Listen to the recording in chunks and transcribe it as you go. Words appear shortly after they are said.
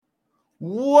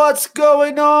What's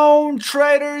going on,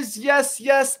 traders? Yes,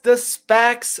 the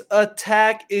SPACs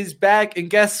attack is back. And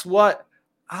guess what?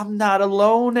 I'm not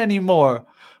alone anymore.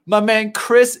 My man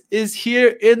Chris is here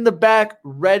in the back,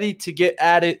 ready to get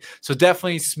at it. So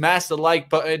definitely smash the like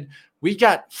button. We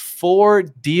got 4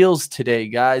 deals today,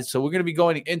 guys. So we're going to be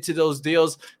going into those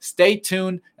deals. Stay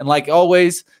tuned. And like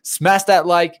always, smash that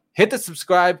like, hit the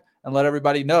subscribe, and let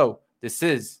everybody know this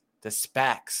is the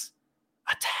SPACs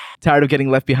attack. Tired of getting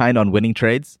left behind on winning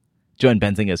trades? Join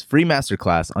Benzinga's free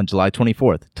masterclass on July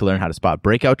 24th to learn how to spot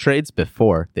breakout trades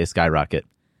before they skyrocket.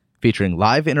 Featuring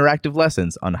live interactive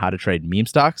lessons on how to trade meme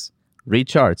stocks, read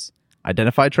charts,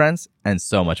 identify trends, and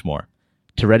so much more.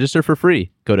 To register for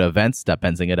free, go to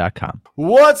events.benzinga.com.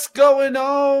 What's going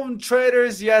on,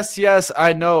 traders? Yes,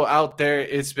 I know out there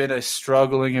it's been a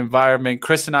struggling environment.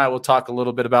 Chris and I will talk a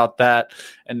little bit about that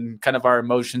and kind of our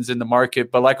emotions in the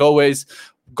market. But like always,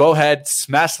 go ahead,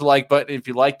 smash the like button if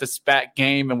you like the SPAC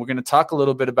game, and we're going to talk a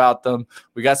little bit about them.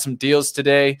 We got some deals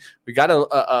today. We got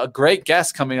a great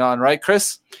guest coming on, right,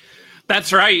 Chris?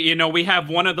 That's right. You know, we have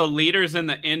one of the leaders in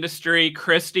the industry,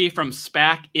 Christy from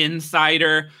SPAC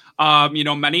Insider.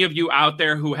 Many of you out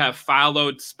there who have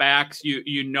followed SPACs,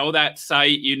 you know that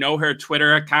site, you know her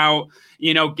Twitter account,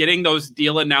 getting those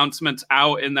deal announcements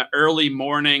out in the early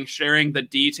morning, sharing the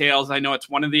details. I know it's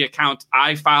one of the accounts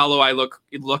I follow. I look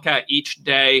at each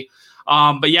day.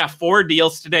 But yeah, 4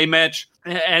 deals today, Mitch.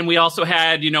 And we also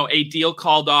had, a deal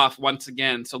called off once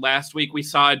again. So last week we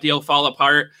saw a deal fall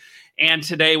apart. And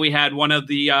today we had one of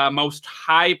the most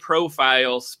high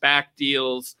profile SPAC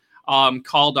deals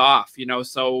called off,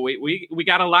 so we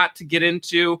got a lot to get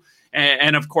into.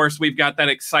 And of course, we've got that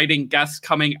exciting guest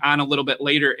coming on a little bit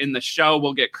later in the show.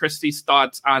 We'll get Christy's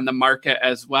thoughts on the market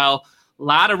as well. A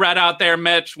lot of red out there,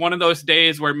 Mitch. One of those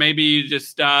days where maybe you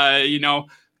just,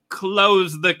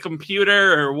 close the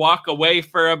computer or walk away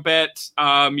for a bit,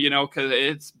 because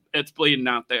it's bleeding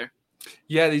out there.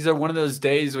 Yeah, these are one of those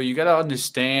days where you got to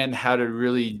understand how to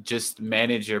really just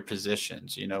manage your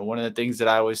positions. One of the things that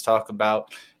I always talk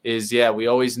about is, we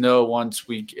always know once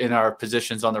we in our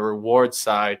positions on the reward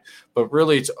side, but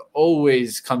really it's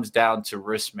always comes down to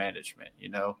risk management,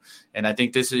 and I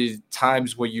think this is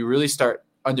times where you really start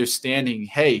understanding,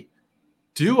 hey,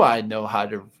 do I know how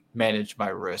to manage my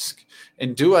risk?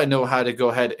 And do I know how to go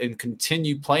ahead and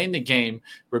continue playing the game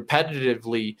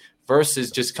repetitively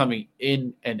versus just coming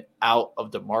in and out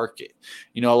of the market?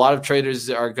 A lot of traders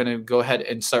are going to go ahead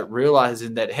and start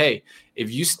realizing that, hey,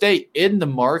 if you stay in the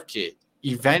market,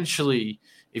 eventually,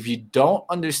 if you don't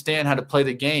understand how to play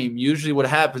the game, usually what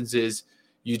happens is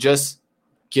you just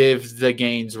give the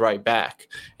gains right back.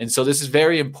 And so this is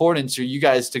very important for you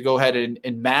guys to go ahead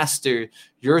and master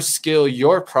your skill,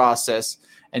 your process.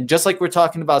 And just like we're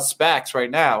talking about SPACs right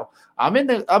now, I'm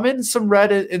in some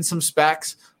Reddit and some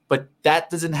SPACs, but that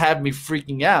doesn't have me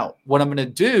freaking out. What I'm going to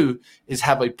do is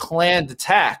have a planned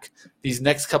attack these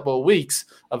next couple of weeks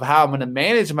of how I'm going to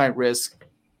manage my risk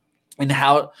and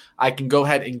how I can go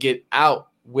ahead and get out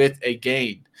with a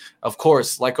gain. Of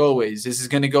course, like always, this is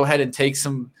going to go ahead and take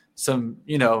some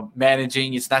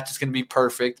managing. It's not just going to be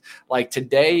perfect. Like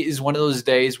today is one of those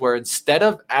days where instead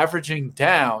of averaging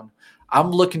down,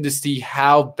 I'm looking to see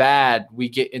how bad we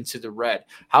get into the red.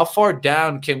 How far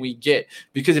down can we get?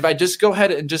 Because if I just go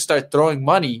ahead and just start throwing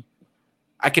money,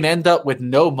 I can end up with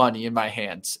no money in my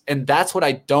hands. And that's what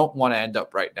I don't want to end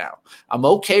up right now. I'm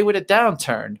okay with a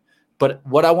downturn, but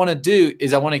what I want to do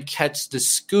is I want to catch the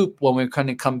scoop when we're going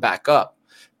to come back up.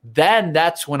 Then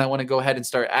that's when I want to go ahead and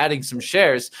start adding some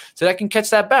shares so that I can catch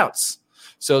that bounce.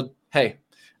 So, hey,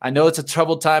 I know it's a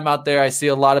troubled time out there. I see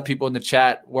a lot of people in the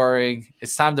chat worrying.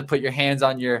 It's time to put your hands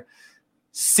on your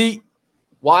seat,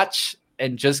 watch,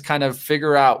 and just kind of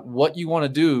figure out what you want to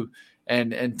do.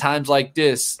 And times like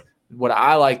this, what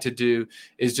I like to do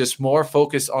is just more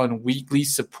focus on weekly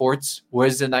supports.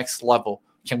 Where's the next level?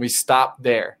 Can we stop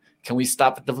there? Can we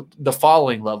stop at the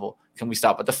following level? Can we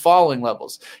stop at the following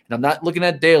levels? And I'm not looking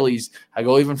at dailies. I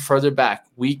go even further back.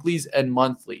 Weeklies and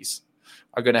monthlies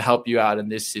are going to help you out in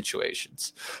these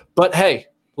situations. But hey,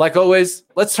 like always,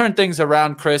 let's turn things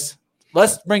around, Chris.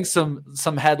 Let's bring some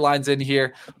headlines in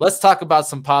here. Let's talk about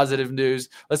some positive news.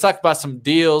 Let's talk about some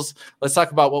deals. Let's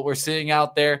talk about what we're seeing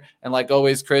out there. And like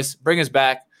always, Chris, bring us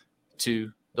back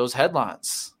to those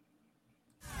headlines.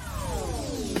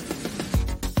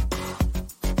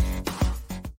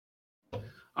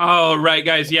 All right,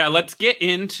 guys. Yeah, let's get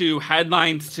into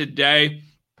headlines today.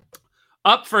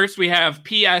 Up first, we have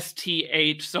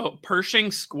PSTH. So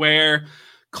Pershing Square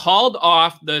called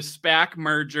off the SPAC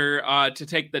merger to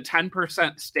take the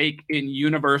 10% stake in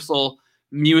Universal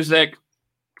Music.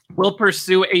 Will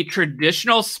pursue a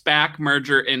traditional SPAC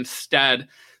merger instead.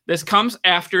 This comes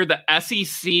after the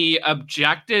SEC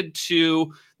objected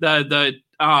to the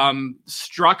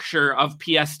structure of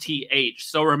PSTH.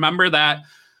 So remember that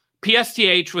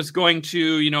PSTH was going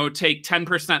to, take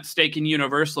 10% stake in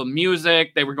Universal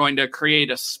Music. They were going to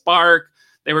create a SPAC.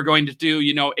 They were going to do,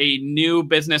 a new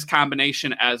business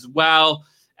combination as well.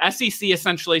 SEC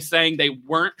essentially saying they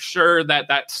weren't sure that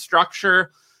that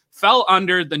structure fell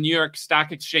under the New York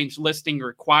Stock Exchange listing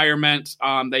requirements.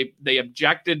 They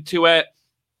objected to it.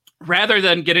 Rather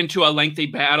than get into a lengthy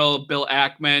battle, Bill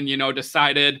Ackman,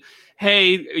 decided,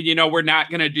 hey, we're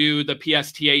not going to do the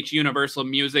PSTH Universal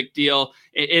Music deal.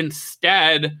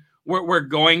 Instead, we're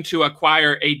going to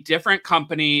acquire a different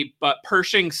company, but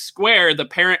Pershing Square, the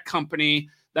parent company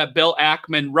that Bill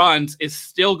Ackman runs, is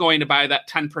still going to buy that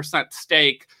 10%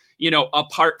 stake,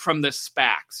 apart from this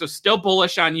SPAC. So still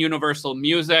bullish on Universal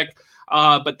Music,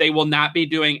 but they will not be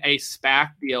doing a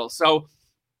SPAC deal. So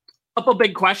a couple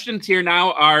big questions here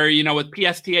now are, with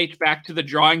PSTH back to the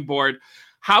drawing board,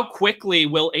 how quickly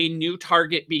will a new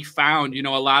target be found? A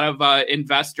lot of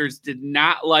investors did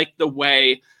not like the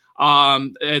way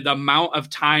the amount of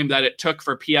time that it took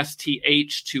for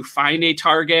PSTH to find a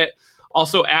target.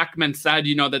 Also, Ackman said,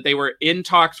 that they were in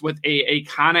talks with a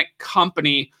iconic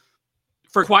company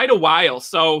for quite a while.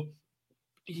 So,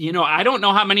 I don't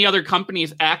know how many other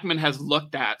companies Ackman has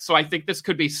looked at. So I think this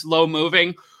could be slow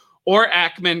moving, or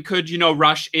Ackman could,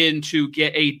 rush in to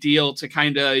get a deal to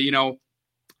kind of,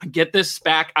 get this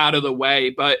SPAC out of the way.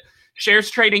 But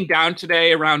shares trading down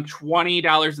today around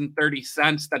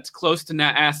 $20.30. That's close to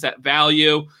net asset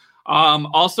value.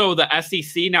 Also, the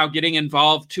SEC now getting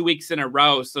involved 2 weeks in a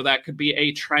row. So that could be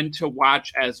a trend to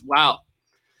watch as well.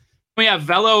 We have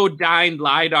Velodyne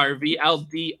LiDAR,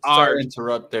 VLDR. Sorry to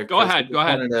interrupt there. Go ahead.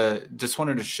 Just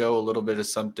wanted to show a little bit of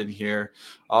something here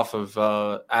off of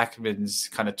Ackman's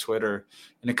kind of Twitter.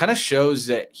 And it kind of shows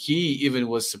that he even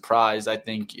was surprised, I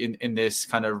think, in this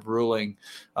kind of ruling.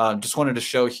 Just wanted to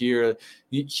show here.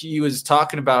 He was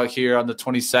talking about here on the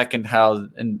 22nd how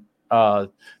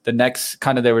the next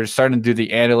kind of, they were starting to do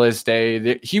the analyst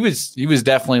day. He was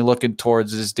definitely looking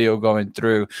towards this deal going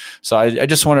through. So I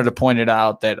just wanted to point it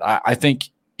out that I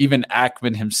think even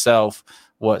Ackman himself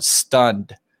was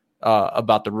stunned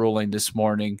about the ruling this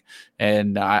morning.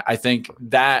 And I think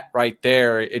that right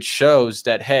there, it shows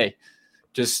that, hey,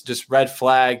 just red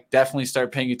flag, definitely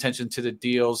start paying attention to the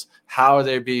deals. How are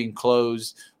they being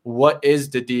closed? What is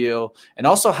the deal? And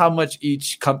also how much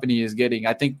each company is getting.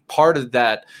 I think part of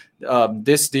that,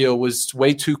 this deal was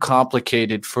way too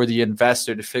complicated for the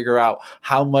investor to figure out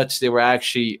how much they were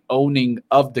actually owning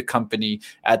of the company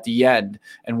at the end.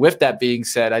 And with that being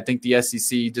said, I think the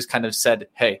SEC just kind of said,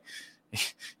 hey,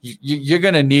 you're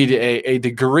going to need a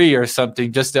degree or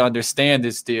something just to understand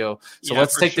this deal. So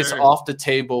let's take this off the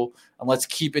table and let's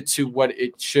keep it to what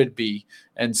it should be.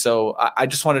 And so I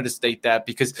just wanted to state that,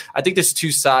 because I think there's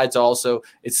two sides also.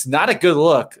 It's not a good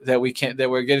look that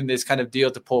we're getting this kind of deal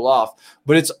to pull off,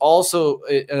 but it's also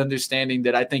an understanding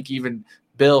that I think even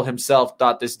Bill himself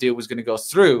thought this deal was going to go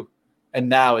through, and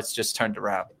now it's just turned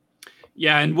around.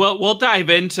 Yeah, and we'll dive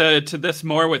into this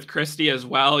more with Christy as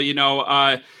well.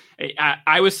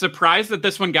 I was surprised that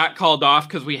this one got called off,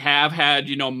 because we have had,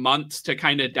 months to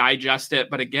kind of digest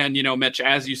it. But again, Mitch,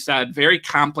 as you said, very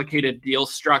complicated deal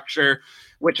structure,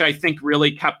 which I think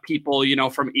really kept people,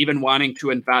 from even wanting to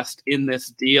invest in this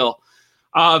deal.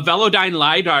 Velodyne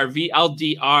LiDAR,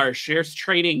 VLDR, shares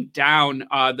trading down.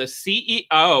 The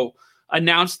CEO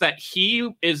announced that he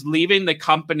is leaving the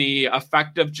company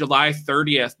effective July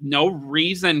 30th. No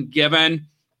reason given.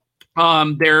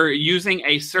 They're using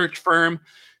a search firm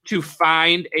to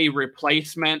find a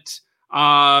replacement.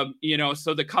 So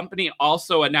the company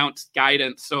also announced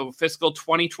guidance. So fiscal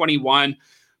 2021,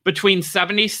 between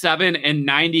 77 and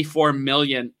 94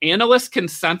 million. Analyst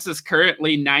consensus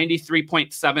currently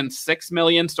 93.76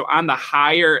 million. So on the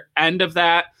higher end of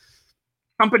that,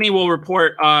 company will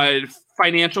report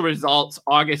financial results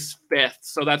August 5th.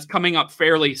 So that's coming up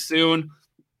fairly soon.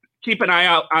 Keep an eye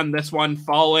out on this one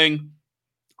falling.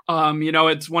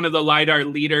 It's one of the LiDAR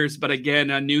leaders, but again,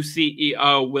 a new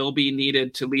CEO will be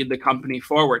needed to lead the company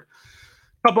forward.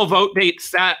 Couple vote dates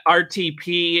set: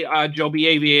 RTP, Joby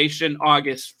Aviation,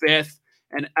 August 5th,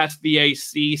 and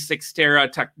SVAC,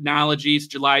 Sixtera Technologies,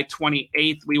 July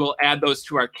 28th. We will add those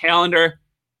to our calendar.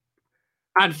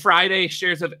 On Friday,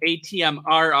 shares of ATM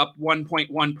are up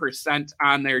 1.1%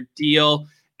 on their deal.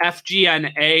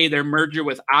 FGNA, their merger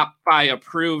with OppFi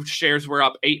approved. Shares were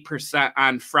up 8%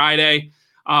 on Friday.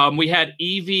 We had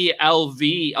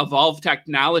EVLV, Evolve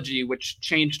Technology, which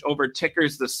changed over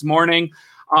tickers this morning.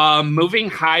 Moving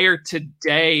higher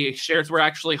today, shares were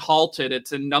actually halted.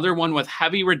 It's another one with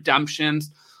heavy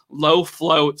redemptions, low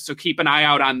float, so keep an eye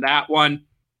out on that one.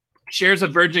 Shares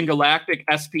of Virgin Galactic,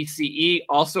 SPCE,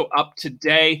 also up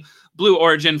today. Blue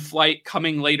Origin flight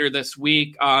coming later this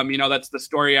week. That's the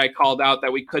story I called out,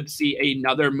 that we could see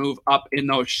another move up in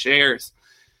those shares.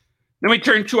 Then we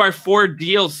turn to our 4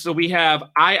 deals. So we have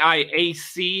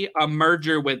IIAC, a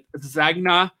merger with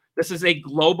Zegna. This is a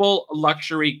global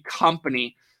luxury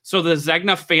company. So the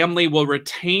Zegna family will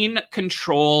retain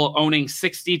control, owning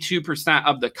 62%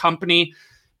 of the company.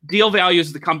 Deal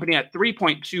values the company at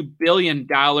 $3.2 billion.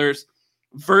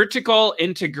 Vertical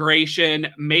integration,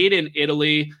 made in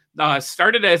Italy,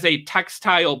 started as a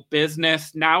textile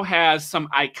business, now has some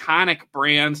iconic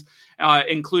brands,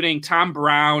 including Thom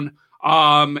Browne,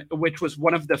 which was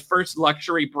one of the first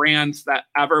luxury brands that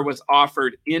ever was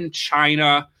offered in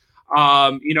China.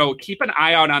 Keep an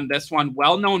eye out on this one.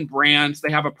 Well-known brands. They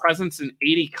have a presence in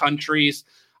 80 countries,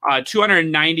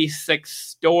 296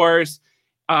 stores,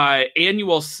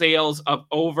 annual sales of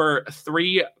over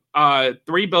 $3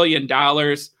 billion.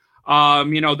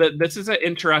 This is an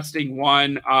interesting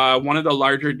one. One of the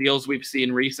larger deals we've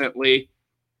seen recently.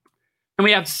 And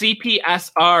we have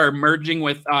CPSR merging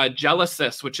with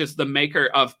Gelisys, which is the maker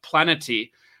of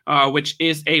Plenity, which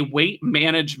is a weight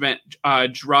management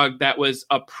drug that was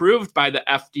approved by the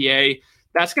FDA.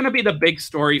 That's going to be the big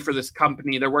story for this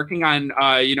company. They're working on,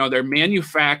 their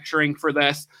manufacturing for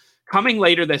this coming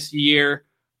later this year.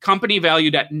 Company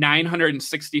valued at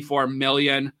 $964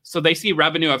 million. So they see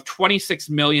revenue of $26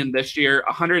 million this year,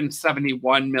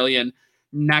 $171 million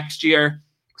next year.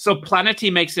 So Plenity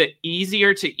makes it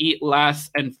easier to eat less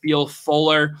and feel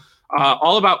fuller.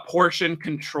 All about portion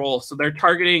control. So they're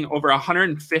targeting over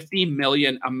 150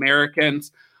 million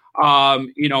Americans,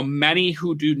 many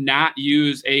who do not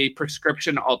use a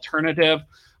prescription alternative.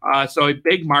 So a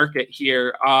big market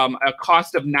here. A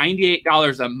cost of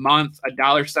 $98 a month,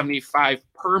 $1.75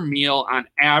 per meal on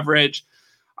average.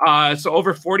 So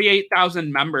over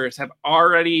 48,000 members have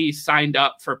already signed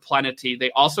up for Plenity.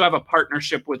 They also have a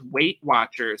partnership with Weight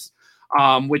Watchers,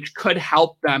 which could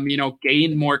help them,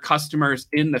 gain more customers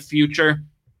in the future.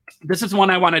 This is one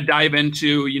I want to dive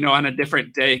into, on a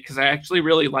different day, because I actually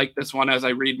really like this one as I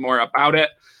read more about it.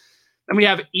 Then we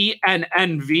have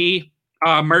ENNV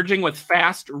merging with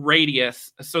Fast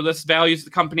Radius. So this values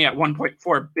the company at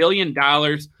 $1.4 billion.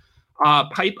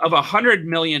 Pipe of $100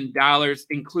 million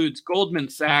includes Goldman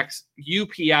Sachs,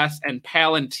 UPS, and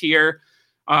Palantir.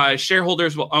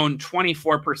 Shareholders will own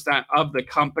 24% of the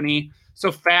company.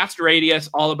 So Fast Radius,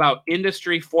 all about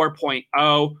Industry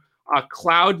 4.0, a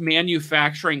cloud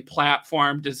manufacturing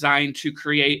platform designed to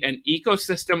create an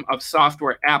ecosystem of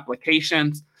software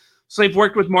applications. So they've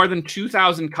worked with more than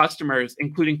 2,000 customers,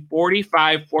 including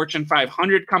 45 Fortune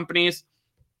 500 companies,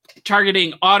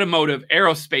 targeting automotive,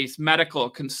 aerospace, medical,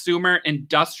 consumer,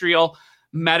 industrial,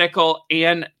 medical,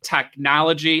 and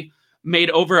technology.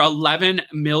 Made over 11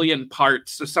 million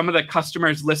parts. So some of the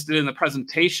customers listed in the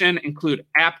presentation include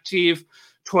Aptiv,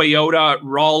 Toyota,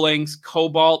 Rawlings,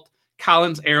 Cobalt,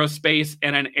 Collins Aerospace,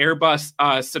 and an Airbus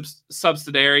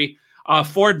subsidiary.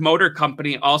 Ford Motor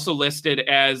Company also listed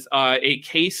as a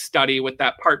case study with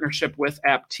that partnership with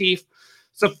Aptiv.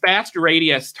 So Fast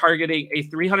Radius targeting a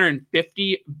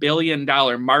 $350 billion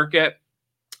market.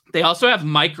 They also have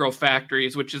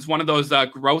microfactories, which is one of those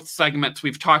growth segments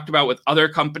we've talked about with other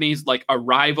companies like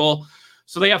Arrival.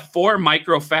 So they have 4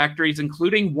 microfactories,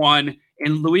 including one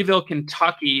in Louisville,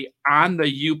 Kentucky, on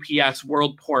the UPS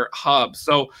Worldport hub.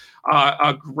 So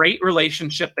a great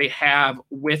relationship they have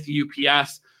with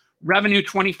UPS. Revenue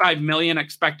 $25 million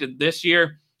expected this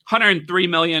year, $103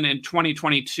 million in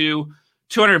 2022,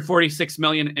 $246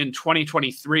 million in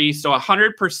 2023. So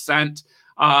 100%.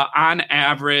 On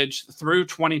average through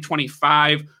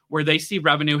 2025, where they see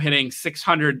revenue hitting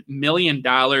 $600 million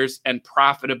and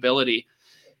profitability.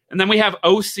 And then we have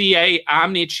OCA,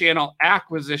 Omnichannel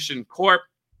Acquisition Corp,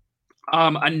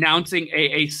 announcing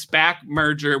a SPAC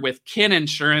merger with Kin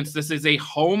Insurance. This is a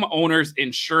homeowners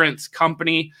insurance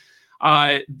company.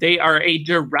 They are a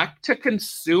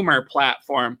direct-to-consumer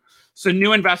platform. So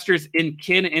new investors in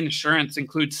Kin Insurance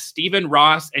include Stephen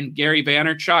Ross and Gary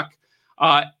Vaynerchuk,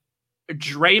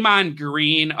 Draymond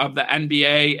Green of the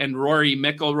NBA and Rory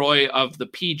McIlroy of the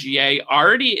PGA,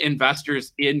 already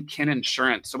investors in Kin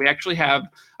Insurance. So we actually have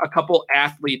a couple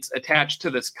athletes attached to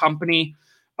this company.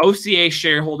 OCA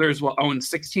shareholders will own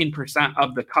 16%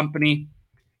 of the company.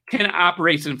 Kin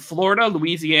operates in Florida,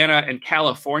 Louisiana, and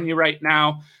California right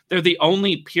now. They're the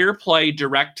only pure-play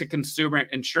direct-to-consumer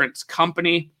insurance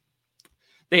company.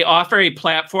 They offer a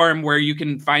platform where you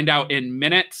can find out in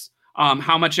minutes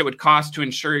how much it would cost to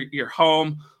insure your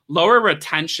home, lower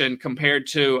retention compared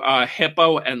to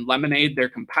Hippo and Lemonade, their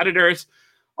competitors.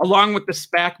 Along with the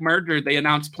SPAC merger, they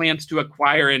announced plans to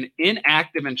acquire an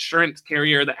inactive insurance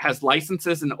carrier that has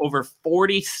licenses in over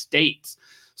 40 states.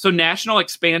 So national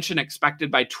expansion expected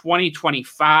by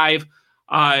 2025.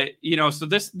 So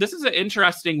this is an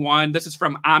interesting one. This is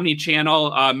from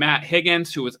Omnichannel, Matt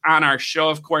Higgins, who was on our show,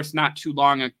 of course, not too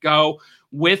long ago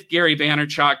with Gary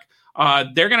Vaynerchuk.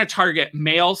 They're going to target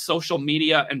male social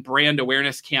media and brand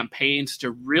awareness campaigns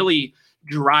to really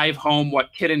drive home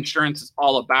what kid insurance is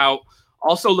all about.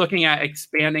 Also looking at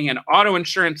expanding in auto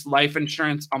insurance, life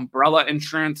insurance, umbrella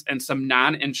insurance, and some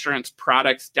non-insurance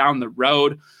products down the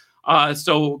road.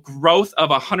 So growth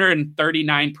of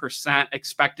 139%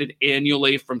 expected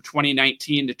annually from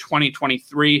 2019 to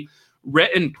 2023.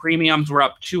 Written premiums were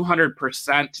up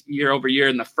 200% year over year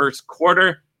in the first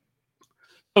quarter.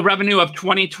 The revenue of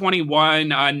 2021,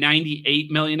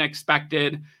 98 million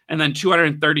expected, and then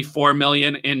 234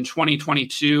 million in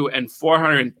 2022 and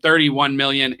 431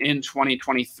 million in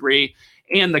 2023.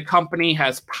 And the company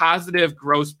has positive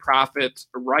gross profits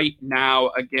right now.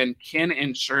 Again, Kin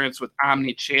Insurance with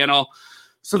Omnichannel.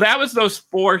 So that was those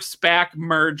 4 SPAC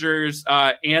mergers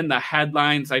and the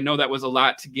headlines. I know that was a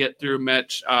lot to get through,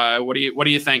 Mitch. What do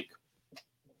you think?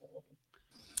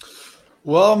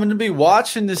 Well, I'm going to be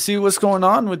watching to see what's going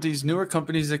on with these newer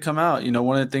companies that come out.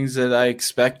 One of the things that I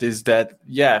expect is that,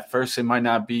 at first it might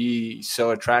not be so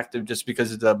attractive just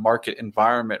because of the market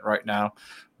environment right now.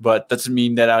 But doesn't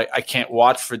mean that I can't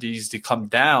watch for these to come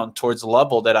down towards a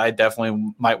level that I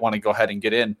definitely might want to go ahead and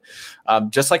get in.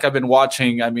 Just like I've been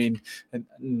watching,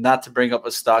 not to bring up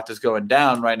a stock that's going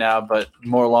down right now, but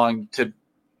more along to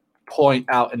point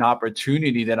out an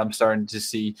opportunity that I'm starting to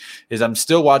see is I'm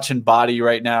still watching Body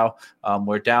right now.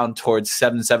 We're down towards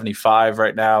 775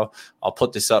 right now. I'll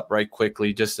put this up right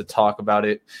quickly just to talk about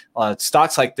it.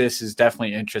 Stocks like this is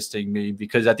definitely interesting me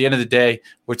because at the end of the day,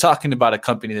 we're talking about a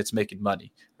company that's making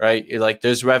money, right?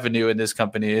 There's revenue in this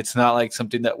company. It's not like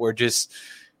something that we're just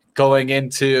going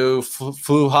into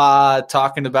foo-ha,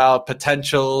 talking about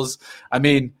potentials.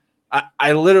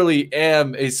 I literally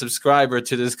am a subscriber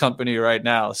to this company right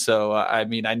now. So, I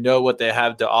know what they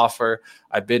have to offer.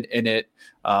 I've been in it.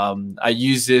 I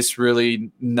use this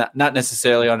really not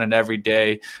necessarily on an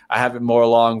everyday. I have it more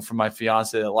along for my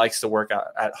fiance that likes to work out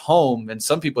at home. And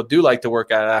some people do like to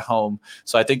work out at home.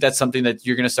 So I think that's something that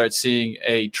you're going to start seeing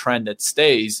a trend that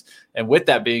stays. And with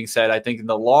that being said, I think in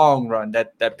the long run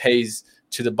that pays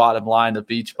to the bottom line of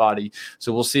Beachbody.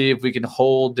 So we'll see if we can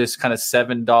hold this kind of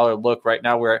 $7 look. Right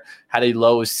now we're at a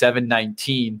low of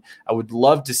 $7.19. I would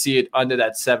love to see it under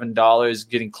that $7,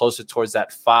 getting closer towards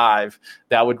that $5.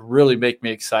 That would really make me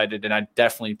excited. And I'd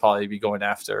definitely probably be going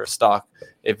after a stock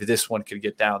if this one could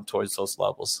get down towards those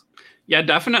levels. Yeah,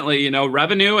 definitely.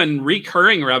 Revenue and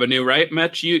recurring revenue, right,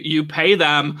 Mitch? You pay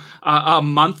them a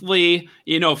monthly,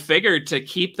 figure to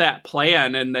keep that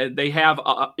plan, and they have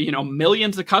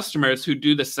millions of customers who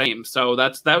do the same. So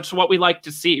that's what we like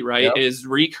to see, right? Yep. Is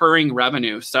recurring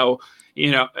revenue. So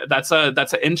that's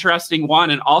an interesting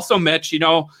one. And also, Mitch,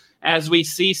 as we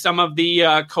see some of the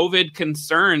COVID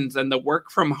concerns and the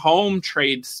work from home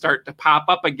trades start to pop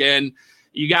up again.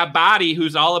 You got Body,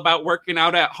 who's all about working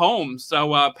out at home.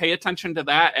 So pay attention to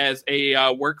that as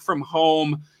a work from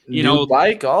home. New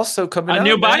bike also coming out. A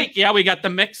new bike. Yeah, we got the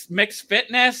mixed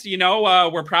fitness.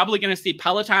 We're probably going to see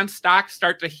Peloton stocks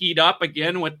start to heat up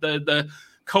again with the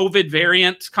COVID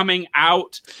variants coming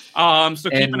out. So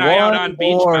keep an eye out on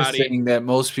Beachbody. One more thing that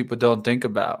most people don't think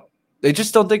about. They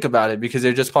just don't think about it because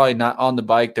they're just probably not on the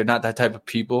bike. They're not that type of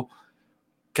people.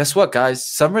 Guess what, guys?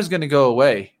 Summer's going to go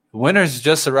away. Winter's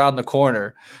just around the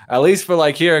corner, at least for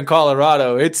here in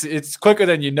Colorado. It's quicker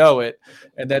than you know it.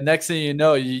 And then next thing you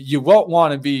know, you won't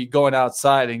want to be going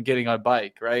outside and getting on a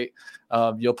bike, right?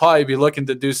 You'll probably be looking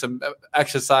to do some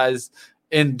exercise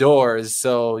indoors.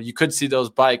 So you could see those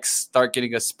bikes start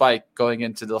getting a spike going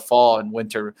into the fall and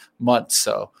winter months.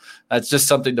 So that's just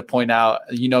something to point out.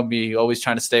 Me, always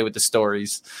trying to stay with the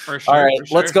stories. For sure, all right,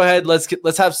 let's go ahead.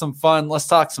 Let's have some fun. Let's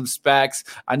talk some SPACs.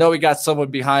 I know we got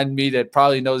someone behind me that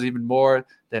probably knows even more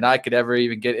than I could ever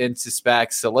even get into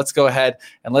SPACs. So let's go ahead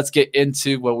and let's get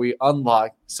into where we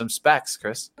unlock some SPACs,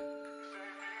 Chris.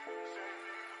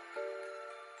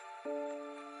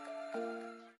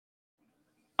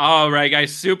 All right,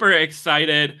 guys, super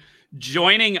excited.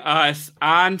 Joining us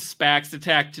on SPACs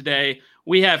Attack today,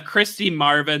 we have Christy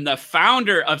Marvin, the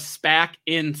founder of SPAC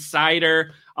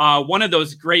Insider, one of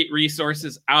those great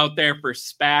resources out there for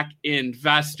SPAC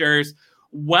investors.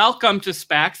 Welcome to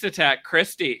SPACs Attack,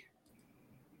 Christy.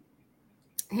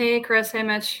 Hey, Chris. Hey,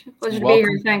 Mitch. Pleasure to be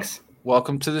here. Thanks.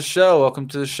 Welcome to the show. Welcome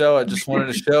to the show. I just wanted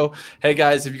to show, hey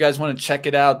guys, if you guys want to check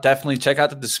it out, definitely check out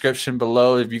the description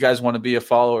below. If you guys want to be a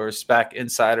follower of SPAC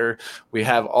Insider, we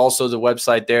have also the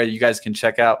website there you guys can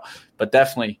check out. But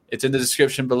definitely, it's in the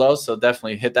description below. So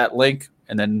definitely hit that link,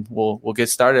 and then we'll get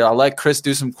started. I'll let Chris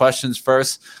do some questions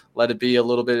first. Let it be a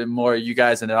little bit more you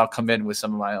guys, and then I'll come in with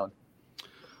some of my own.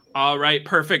 All right,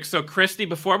 perfect. So, Christy,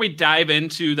 before we dive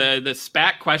into the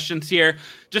SPAC questions here,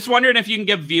 just wondering if you can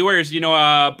give viewers,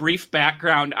 a brief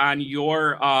background on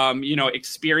your,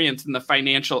 experience in the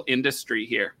financial industry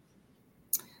here.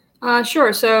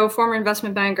 Sure. So, former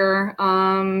investment banker,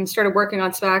 started working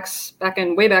on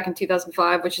SPACs way back in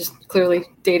 2005, which is clearly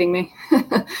dating me,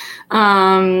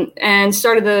 and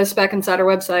started the SPAC Insider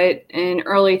website in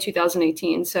early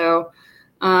 2018. So,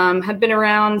 have been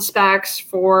around SPACs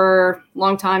for a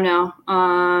long time now.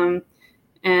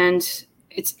 And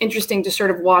it's interesting to sort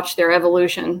of watch their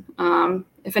evolution.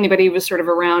 If anybody was sort of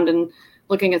around and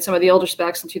looking at some of the older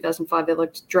SPACs in 2005, they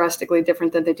looked drastically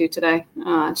different than they do today.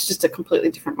 It's just a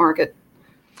completely different market.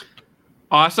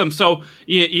 Awesome. So,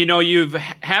 you've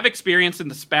have experience in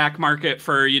the SPAC market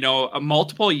for,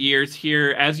 multiple years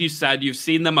here. As you said, you've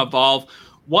seen them evolve.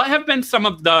 What have been some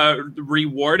of the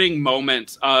rewarding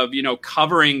moments of,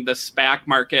 covering the SPAC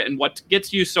market, and what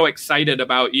gets you so excited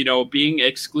about, being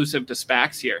exclusive to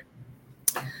SPACs here?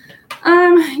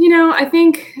 I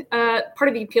think part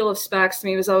of the appeal of SPACs to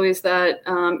me was always that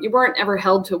you weren't ever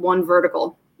held to one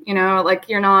vertical. Like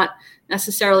you're not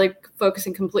necessarily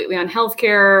focusing completely on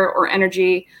healthcare or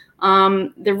energy.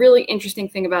 The really interesting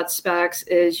thing about SPACs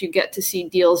is you get to see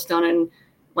deals done in,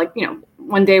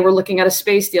 one day we're looking at a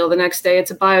space deal, the next day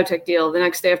it's a biotech deal, the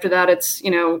next day after that it's,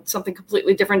 something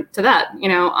completely different to that,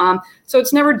 so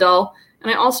it's never dull.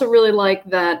 And I also really like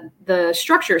that the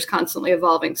structure is constantly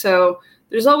evolving. So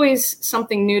there's always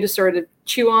something new to sort of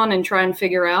chew on and try and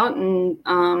figure out. And,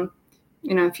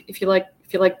 if you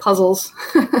like puzzles,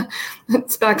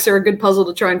 SPACs are a good puzzle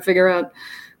to try and figure out.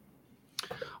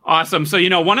 Awesome. So,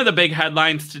 one of the big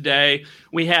headlines today,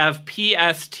 we have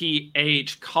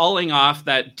PSTH calling off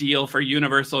that deal for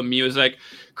Universal Music.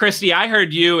 Christy, I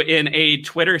heard you in a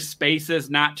Twitter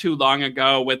Spaces not too long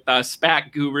ago with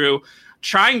SPAC Guru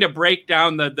trying to break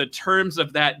down the terms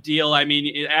of that deal. I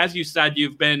mean, as you said,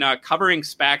 you've been covering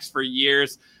SPACs for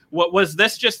years. What was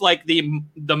this just like the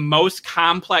most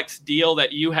complex deal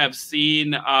that you have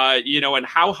seen, and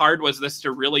how hard was this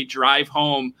to really drive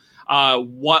home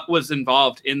what was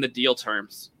involved in the deal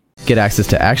terms? Get access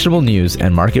to actionable news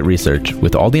and market research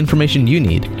with all the information you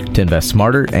need to invest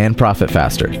smarter and profit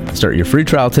faster. Start your free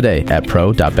trial today at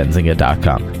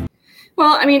pro.benzinga.com.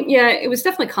 Well, I mean, yeah, it was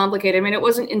definitely complicated. I mean, it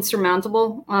wasn't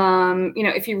insurmountable.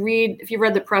 If you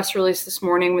read the press release this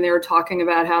morning when they were talking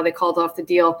about how they called off the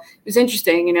deal, it was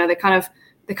interesting. They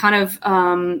kind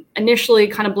of initially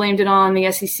kind of blamed it on the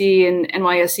SEC and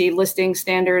NYSE listing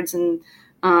standards and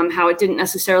how it didn't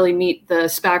necessarily meet the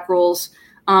SPAC rules.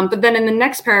 But then in the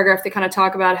next paragraph, they kind of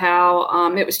talk about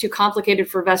how it was too complicated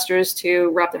for investors to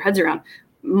wrap their heads around.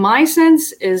 My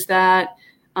sense is that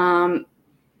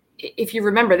if you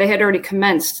remember, they had already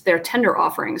commenced their tender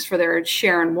offerings for their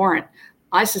share and warrant.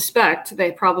 I suspect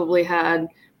they probably had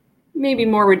maybe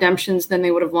more redemptions than they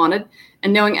would have wanted.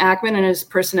 And knowing Ackman and his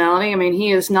personality, I mean,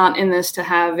 he is not in this to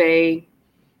have a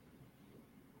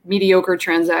mediocre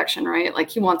transaction, right? Like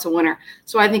he wants a winner.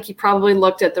 So I think he probably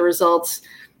looked at the results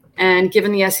and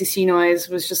given the SEC noise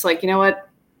was just like, you know what,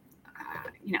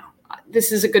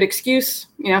 this is a good excuse.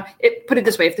 Put it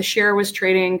this way, if the share was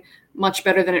trading much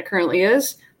better than it currently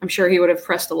is, I'm sure he would have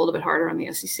pressed a little bit harder on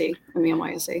the SEC and the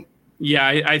NYSE. Yeah,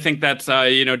 I think that's,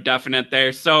 definite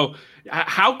there. So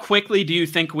how quickly do you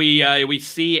think we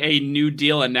see a new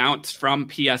deal announced from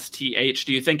PSTH?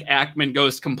 Do you think Ackman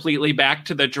goes completely back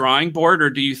to the drawing board,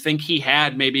 or do you think he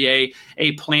had maybe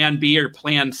a plan B or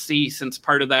plan C since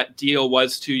part of that deal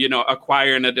was to,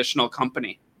 acquire an additional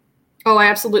company? Oh, I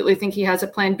absolutely think he has a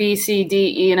plan B, C,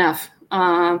 D, E, and F.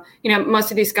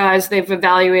 Most of these guys, they've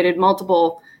evaluated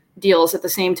multiple deals at the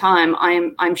same time.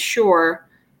 I'm sure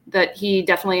that he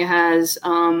definitely has,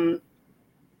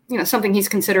 something he's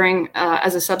considering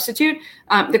as a substitute.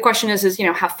 The question is,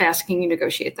 how fast can you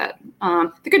negotiate that?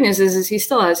 The good news is he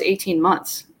still has 18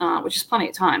 months, which is plenty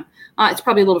of time. It's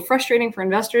probably a little frustrating for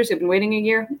investors who've been waiting a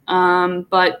year,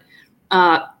 but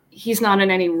he's not in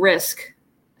any risk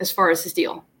as far as his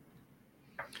deal.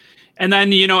 And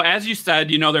then, as you said,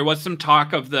 there was some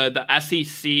talk of the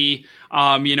SEC,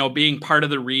 being part of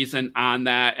the reason on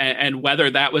that, and whether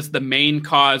that was the main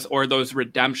cause or those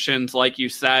redemptions, like you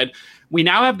said. We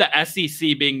now have the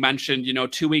SEC being mentioned,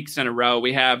 2 weeks in a row.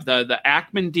 We have the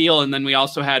Ackman deal, and then we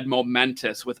also had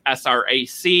Momentous with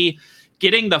SRAC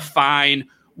getting the fine.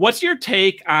 What's your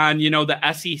take on,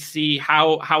 the SEC,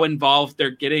 how involved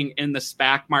they're getting in the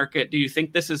SPAC market? Do you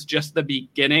think this is just the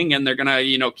beginning and they're going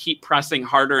to, keep pressing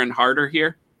harder and harder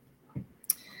here?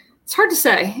 It's hard to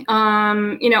say.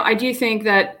 I do think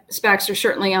that SPACs are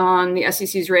certainly on the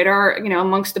SEC's radar,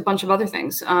 amongst a bunch of other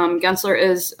things. Gensler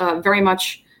is very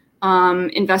much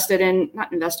not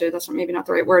invested, that's maybe not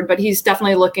the right word, but he's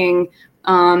definitely looking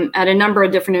at a number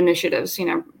of different initiatives,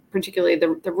 particularly the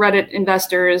Reddit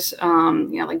investors,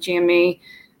 like GME.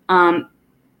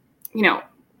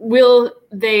 Will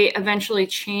they eventually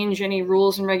change any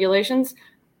rules and regulations?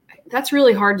 That's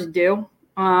really hard to do.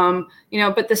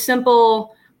 But the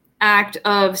simple act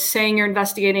of saying you're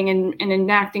investigating and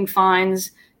enacting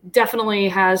fines definitely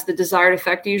has the desired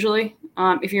effect usually.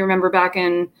 If you remember back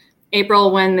in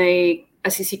April when the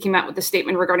SEC came out with the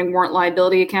statement regarding warrant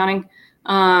liability accounting,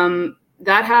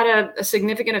 that had a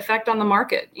significant effect on the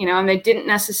market, and they didn't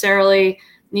necessarily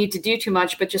need to do too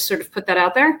much, but just sort of put that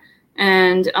out there,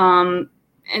 and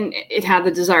it had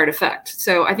the desired effect.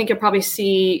 So I think you'll probably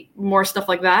see more stuff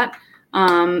like that.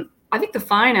 I think the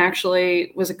fine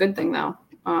actually was a good thing though,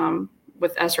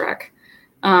 with SREC.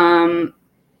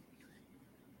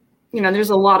 There's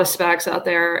a lot of SPACs out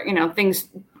there, things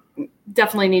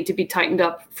definitely need to be tightened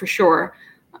up for sure.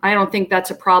 I don't think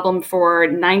that's a problem for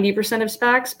 90% of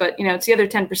SPACs, but it's the other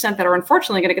 10% that are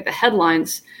unfortunately going to get the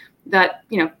headlines that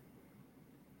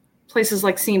places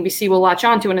like CNBC will latch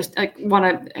onto and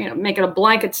want to make it a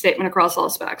blanket statement across all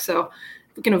SPACs. So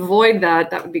if we can avoid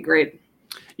that, that would be great.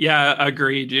 Yeah,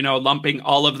 agreed. Lumping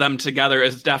all of them together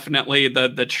is definitely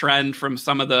the trend from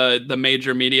some of the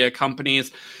major media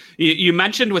companies. You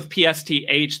mentioned with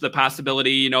PSTH the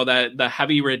possibility, that the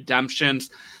heavy redemptions.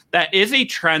 That is a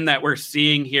trend that we're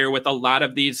seeing here with a lot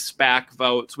of these SPAC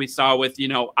votes. We saw with,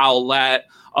 Owlet,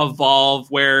 Evolve,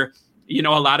 where, a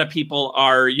lot of people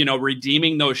are,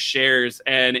 redeeming those shares.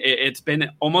 And it's been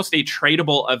almost a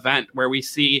tradable event where we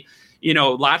see,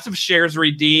 lots of shares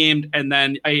redeemed and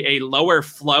then a lower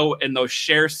flow and those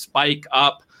shares spike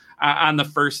up on the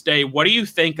first day. What do you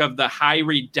think of the high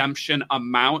redemption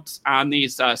amounts on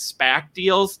these SPAC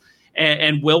deals?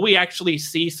 And will we actually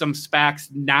see some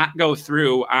SPACs not go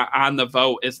through on the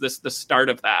vote? Is this the start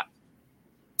of that?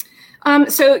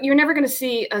 So you're never going to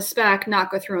see a SPAC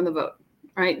not go through on the vote,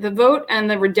 right? The vote and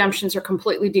the redemptions are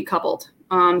completely decoupled.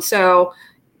 So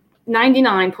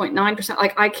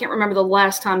 99.9%, I can't remember the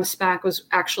last time a SPAC was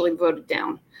actually voted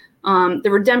down.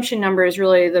 The redemption number is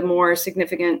really the more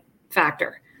significant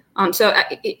factor. So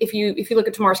if you look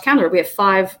at tomorrow's calendar, we have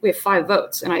five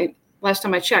votes, and last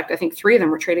time I checked, I think 3 of them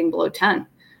were trading below 10.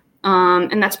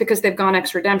 And that's because they've gone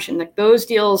X redemption. Like those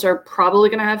deals are probably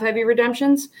going to have heavy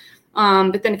redemptions.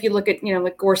 But then if you look at,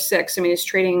 like Gore 6, it's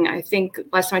trading, I think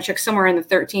last time I checked, somewhere in the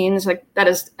 13s. Like that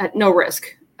is at no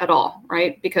risk at all,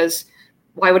 right? Because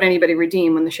why would anybody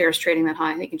redeem when the share is trading that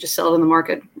high? They can just sell it in the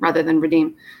market rather than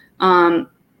redeem. But,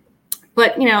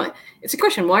 it's a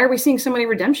question. Why are we seeing so many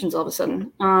redemptions all of a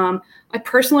sudden? I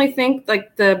personally think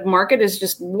the market is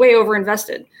just way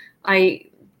overinvested. I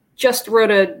just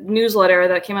wrote a newsletter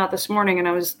that came out this morning, and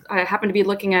I happened to be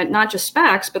looking at not just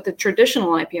SPACs, but the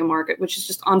traditional IPO market, which is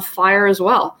just on fire as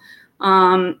well.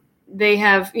 They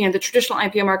have, the traditional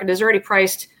IPO market has already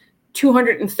priced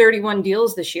 231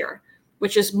 deals this year,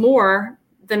 which is more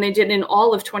than they did in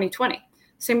all of 2020.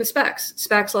 Same with SPACs.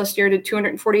 SPACs last year did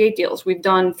 248 deals. We've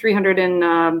done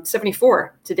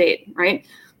 374 to date, right?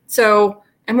 So,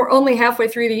 and we're only halfway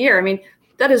through the year.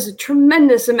 That is a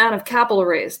tremendous amount of capital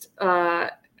raised. If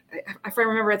I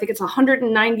remember, I think it's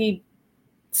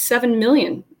 197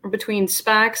 million between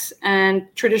SPACs and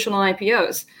traditional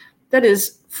IPOs. That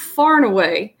is far and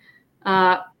away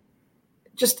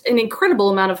just an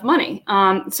incredible amount of money.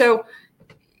 So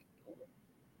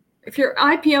if you're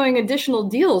IPOing additional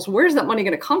deals, where's that money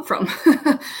going to come from?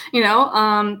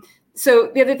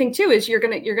 So the other thing too is you're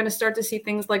going to start to see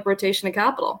things like rotation of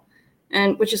capital,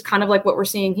 and which is kind of like what we're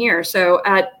seeing here. So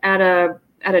at an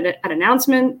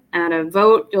announcement, at a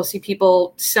vote, you'll see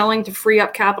people selling to free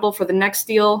up capital for the next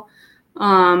deal.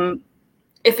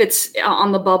 If it's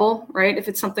on the bubble, right? If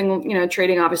it's something,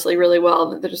 trading obviously really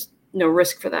well, there's no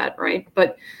risk for that, right?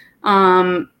 But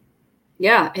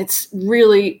yeah, it's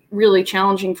really, really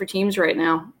challenging for teams right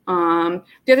now.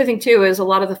 The other thing too is a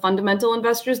lot of the fundamental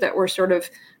investors that were sort of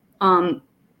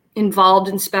involved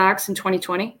in SPACs in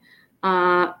 2020,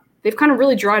 they've kind of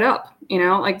really dried up, they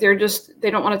don't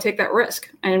want to take that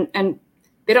risk, and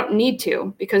they don't need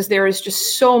to, because there is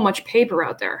just so much paper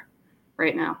out there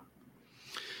right now.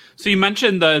 So you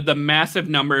mentioned the massive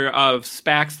number of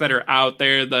SPACs that are out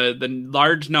there, the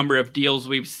large number of deals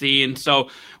we've seen. So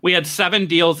we had 7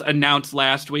 deals announced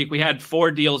last week. We had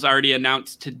 4 deals already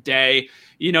announced today.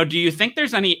 Do you think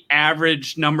there's any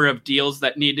average number of deals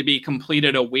that need to be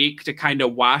completed a week to kind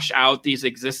of wash out these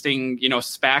existing,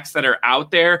 SPACs that are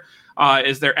out there?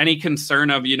 Is there any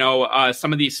concern of,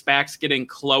 some of these SPACs getting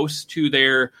close to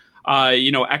their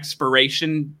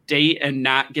expiration date and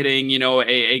not getting,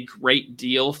 a great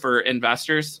deal for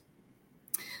investors?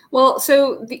 Well,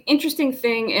 so the interesting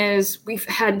thing is we've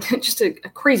had just a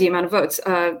crazy amount of votes,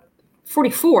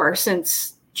 44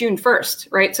 since June 1st,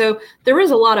 right? So there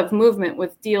is a lot of movement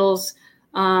with deals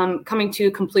coming to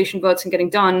completion votes and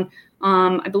getting done.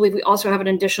 I believe we also have an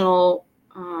additional,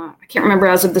 I can't remember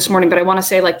as of this morning, but I want to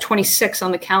say like 26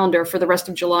 on the calendar for the rest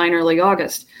of July and early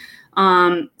August.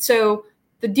 So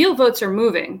the deal votes are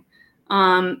moving.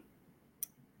 I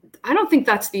don't think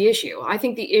that's the issue. I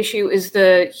think the issue is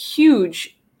the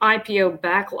huge IPO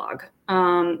backlog,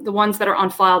 the ones that are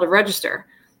on file to register.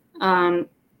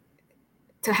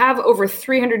 To have over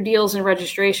 300 deals in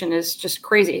registration is just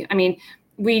crazy. I mean,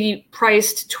 we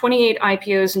priced 28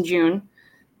 IPOs in June.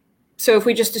 So if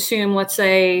we just assume, let's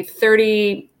say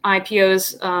 30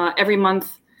 IPOs every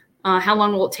month, how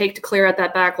long will it take to clear out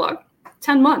that backlog?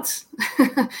 10 months,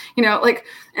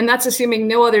 and that's assuming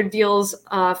no other deals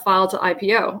filed to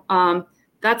IPO.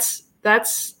 That's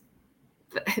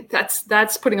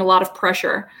putting a lot of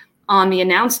pressure on the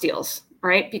announced deals,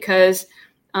 right? Because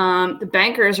the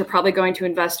bankers are probably going to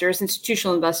investors,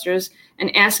 institutional investors,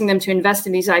 and asking them to invest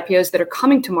in these IPOs that are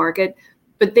coming to market,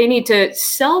 but they need to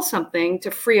sell something to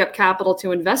free up capital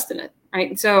to invest in it, right?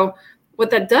 And so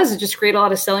what that does is just create a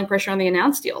lot of selling pressure on the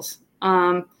announced deals.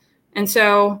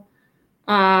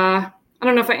 I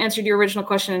don't know if I answered your original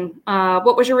question.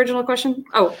 What was your original question?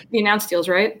 Oh, the announced deals,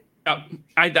 right?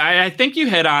 I think you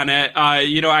hit on it.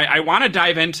 I want to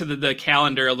dive into the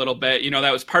calendar a little bit.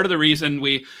 That was part of the reason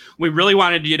we really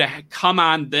wanted you to come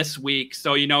on this week.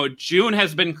 So, June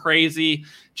has been crazy.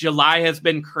 July has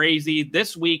been crazy.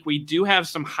 This week, we do have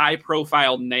some high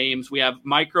profile names. We have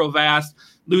Microvast,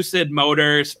 Lucid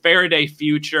Motors, Faraday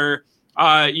Future,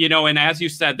 and as you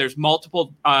said, there's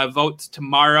multiple votes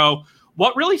tomorrow.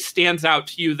 What really stands out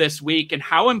to you this week, and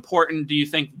how important do you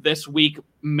think this week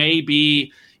may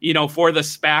be, for the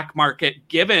SPAC market,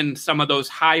 given some of those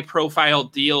high profile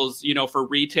deals, for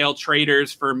retail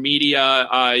traders, for media,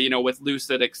 with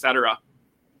Lucid, et cetera?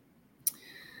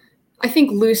 I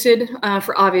think Lucid,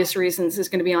 for obvious reasons, is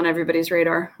going to be on everybody's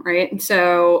radar, right? And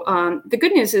so the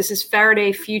good news is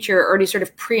Faraday Future already sort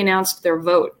of pre-announced their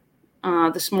vote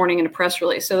this morning in a press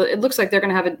release. So it looks like they're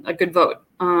going to have a good vote,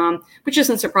 which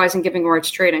isn't surprising given where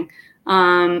it's trading.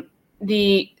 The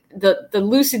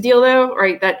Lucid deal, though,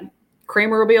 right, that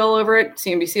Kramer will be all over it.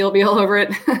 CNBC will be all over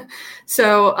it.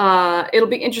 So it'll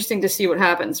be interesting to see what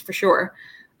happens for sure.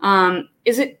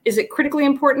 Is it critically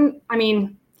important? I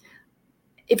mean,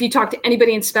 if you talk to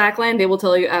anybody in SPAC land, they will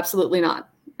tell you absolutely not,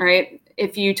 right?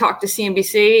 If you talk to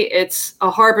CNBC, it's a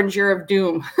harbinger of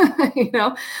doom,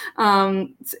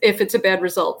 if it's a bad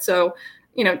result. So,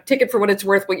 take it for what it's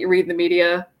worth, what you read in the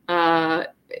media. As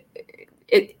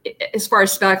far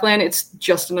as SPAC land, it's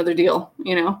just another deal,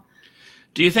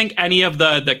 Do you think any of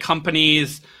the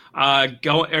companies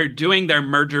doing their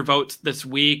merger votes this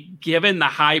week, given the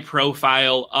high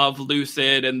profile of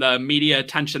Lucid and the media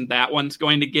attention that one's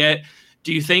going to get,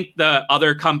 do you think the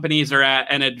other companies are at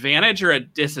an advantage or a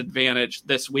disadvantage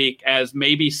this week, as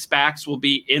maybe SPACs will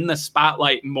be in the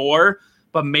spotlight more,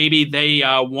 but maybe they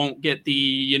won't get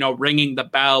the, ringing the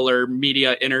bell or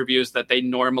media interviews that they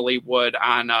normally would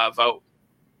on a vote?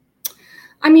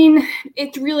 I mean,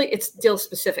 it's deal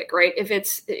specific, right? If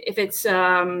it's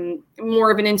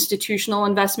more of an institutional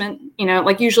investment,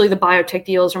 like usually the biotech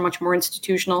deals are much more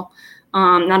institutional,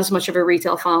 not as much of a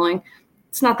retail following.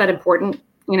 It's not that important.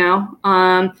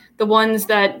 The ones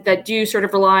that do sort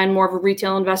of rely on more of a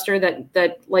retail investor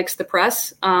that likes the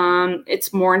press,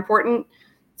 it's more important.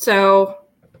 So,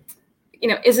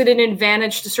 is it an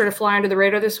advantage to sort of fly under the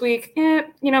radar this week?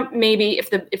 Maybe if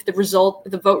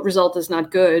the vote result is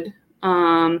not good.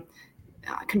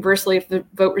 Conversely, if the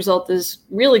vote result is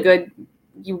really good,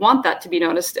 you want that to be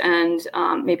noticed, and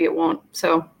maybe it won't.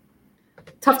 So,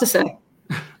 tough to say.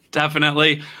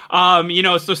 Definitely.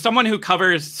 So someone who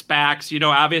covers SPACs,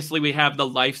 obviously we have the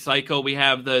life cycle, we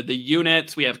have the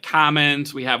units, we have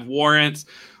commons, we have warrants.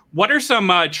 What are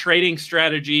some trading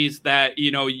strategies that,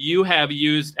 you have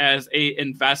used as a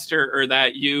investor, or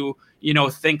that you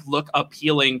think look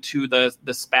appealing to the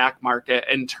SPAC market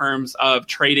in terms of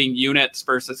trading units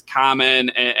versus common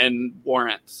and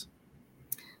warrants?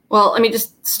 Well, let me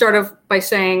just start off by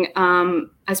saying,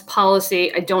 as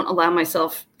policy, I don't allow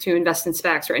myself to invest in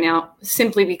SPACs right now,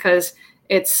 simply because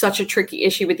it's such a tricky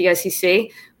issue with the SEC.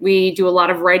 We do a lot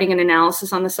of writing and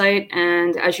analysis on the site,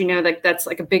 and as you know, that's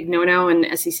like a big no-no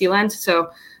in SEC land.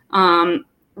 So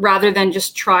rather than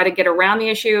just try to get around the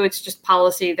issue, it's just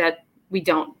policy that we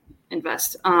don't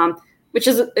invest, which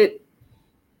is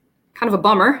kind of a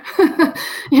bummer,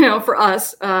 for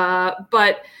us.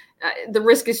 But the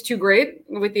risk is too great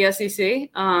with the SEC.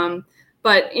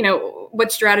 But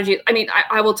what strategy? I mean,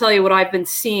 I will tell you what I've been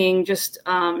seeing just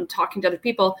talking to other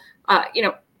people.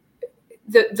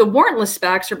 The warrantless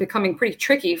SPACs are becoming pretty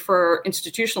tricky for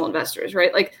institutional investors,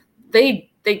 right? Like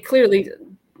they clearly,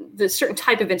 the certain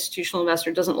type of institutional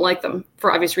investor doesn't like them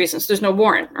for obvious reasons. There's no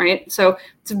warrant, right? So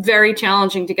it's very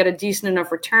challenging to get a decent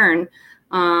enough return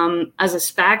as a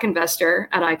SPAC investor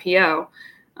at IPO,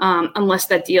 unless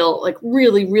that deal like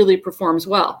really, really performs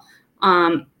well.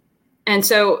 And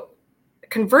so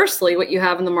conversely, what you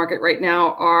have in the market right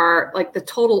now are like the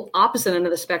total opposite end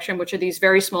of the spectrum, which are these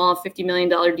very small $50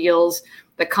 million deals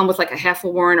that come with like a half a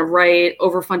warrant of right,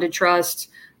 overfunded trust.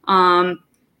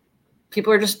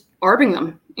 People are just arbing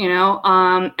them,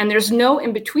 and there's no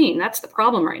in between. That's the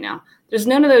problem right now. There's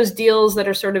none of those deals that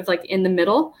are sort of like in the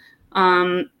middle.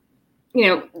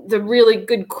 The really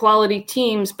good quality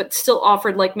teams, but still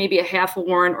offered like maybe a half a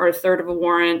warrant or a third of a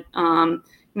warrant,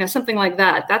 something like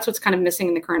that. That's what's kind of missing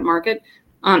in the current market.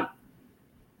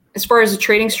 As far as a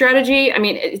trading strategy, I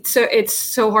mean, it's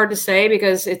so hard to say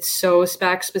because it's so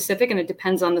SPAC specific and it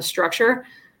depends on the structure.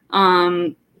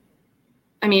 I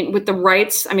mean, with the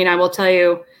rights, I mean, I will tell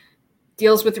you,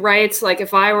 deals with rights, like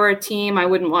if I were a team, I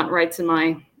wouldn't want rights in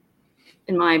my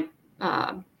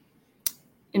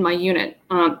unit,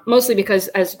 mostly because,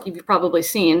 as you've probably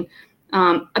seen,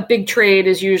 a big trade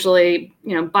is usually,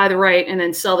 buy the right and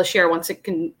then sell the share once it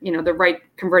can, the right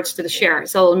converts to the share,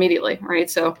 sell immediately, right?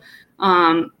 So,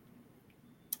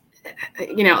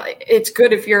 it's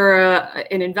good if you're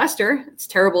an investor. It's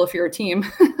terrible if you're a team.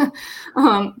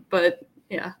 But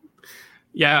yeah.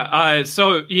 Yeah.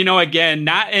 So, again,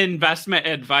 not investment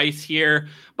advice here,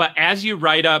 but as you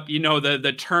write up,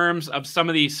 the terms of some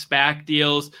of these SPAC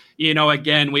deals,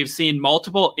 again, we've seen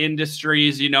multiple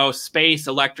industries, space,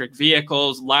 electric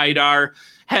vehicles, LiDAR.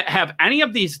 Have any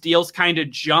of these deals kind of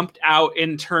jumped out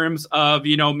in terms of,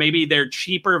 maybe their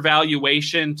cheaper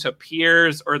valuation to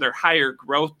peers or their higher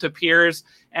growth to peers?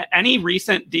 Any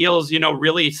recent deals,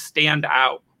 really stand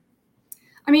out?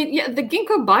 I mean, yeah, the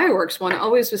Ginkgo Bioworks one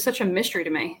always was such a mystery to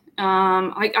me.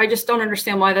 I just don't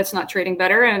understand why that's not trading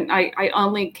better. And I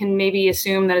only can maybe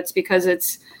assume that it's because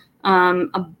it's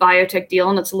a biotech deal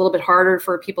and it's a little bit harder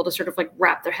for people to sort of like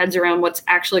wrap their heads around what's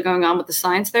actually going on with the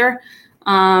science there.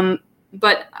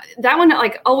 But that one,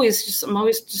 like I'm always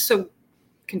just so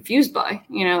confused by,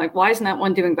 like, why isn't that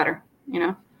one doing better,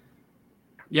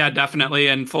 Yeah, definitely.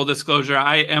 And full disclosure,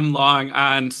 I am long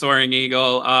on Soaring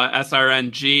Eagle,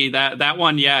 SRNG. That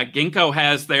one, yeah, Ginkgo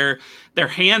has their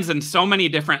hands in so many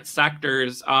different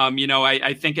sectors.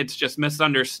 I think it's just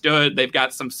misunderstood. They've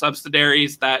got some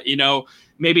subsidiaries that,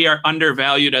 maybe are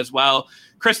undervalued as well.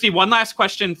 Christy, one last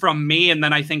question from me, and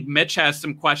then I think Mitch has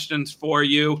some questions for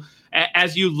you.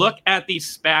 As you look at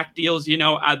these SPAC deals,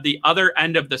 at the other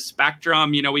end of the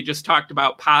spectrum, we just talked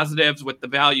about positives with the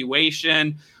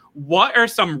valuation. What are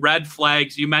some red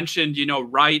flags? You mentioned,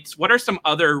 rights. What are some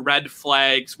other red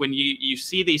flags when you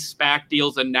see these SPAC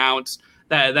deals announced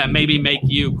that maybe make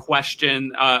you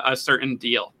question a certain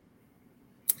deal?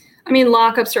 I mean,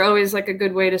 lockups are always like a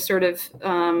good way to sort of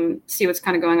see what's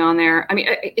kind of going on there. I mean,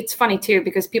 it's funny too,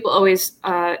 because people always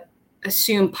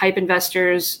assume pipe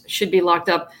investors should be locked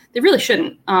up. They really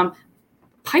shouldn't.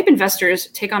 Pipe investors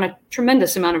take on a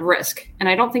tremendous amount of risk, and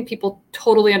I don't think people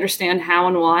totally understand how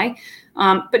and why.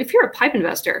 But if you're a pipe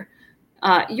investor,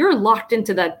 you're locked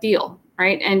into that deal,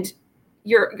 right? And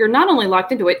you're not only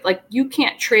locked into it, like you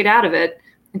can't trade out of it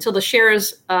until the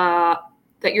shares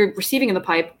that you're receiving in the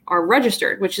pipe are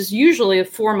registered, which is usually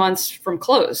 4 months from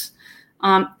close.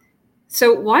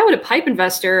 So why would a pipe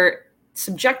investor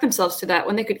subject themselves to that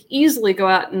when they could easily go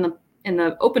out in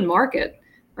the open market,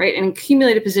 right, and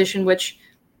accumulate a position which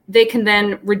they can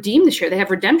then redeem the share? They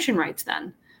have redemption rights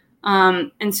then.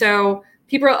 And so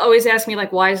people always ask me,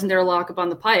 like, why isn't there a lockup on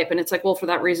the pipe? And it's like, well, for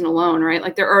that reason alone, right?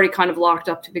 Like they're already kind of locked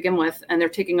up to begin with, and they're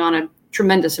taking on a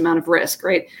tremendous amount of risk,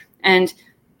 right? And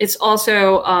it's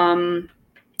also,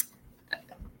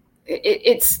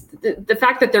 it's the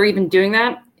fact that they're even doing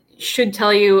that should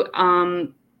tell you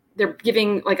they're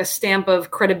giving like a stamp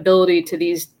of credibility to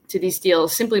these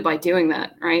deals simply by doing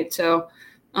that, right? So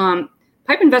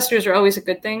pipe investors are always a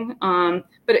good thing.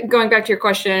 But going back to your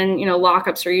question,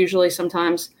 lockups are usually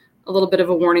sometimes a little bit of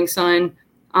a warning sign.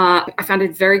 I found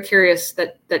it very curious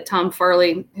that Tom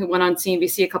Farley, who went on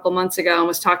CNBC a couple months ago and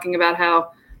was talking about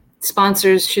how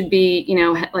sponsors should be,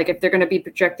 like if they're going to be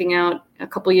projecting out a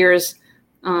couple years,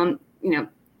 the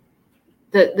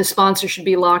sponsor should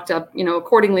be locked up,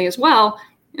 accordingly as well.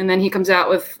 And then he comes out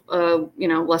with,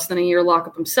 less than a year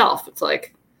lockup himself. It's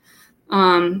like,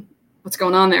 what's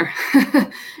going on there?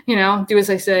 Do as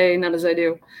I say, not as I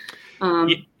do.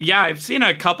 Yeah, I've seen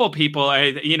a couple people,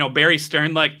 Barry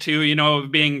Sternlicht too,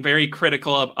 being very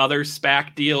critical of other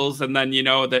SPAC deals, and then,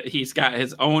 that he's got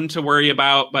his own to worry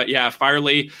about. But yeah,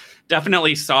 Farley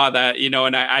definitely saw that,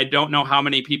 and I don't know how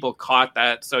many people caught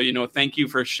that. So, thank you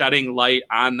for shedding light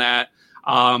on that.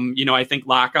 I think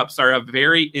lockups are a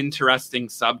very interesting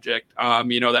subject,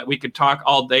 that we could talk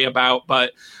all day about,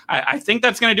 but I think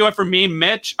that's going to do it for me.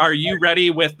 Mitch, are you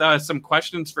ready with some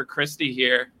questions for Christy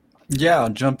here? Yeah, I'll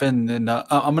jump in, and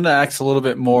I'm going to ask a little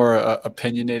bit more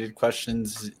opinionated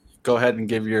questions. Go ahead and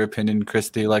give your opinion,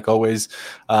 Christy. Like always,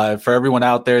 for everyone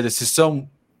out there, this is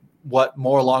somewhat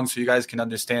more along so you guys can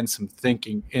understand some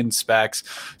thinking in SPACs.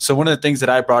 So one of the things that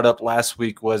I brought up last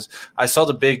week was I saw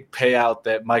the big payout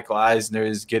that Michael Eisner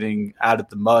is getting out of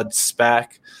the mud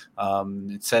SPAC.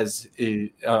 It says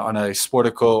on a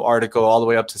Sportico article all the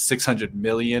way up to $600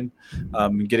 million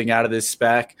getting out of this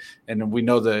SPAC. And we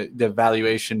know the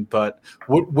valuation, but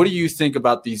what do you think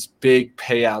about these big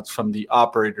payouts from the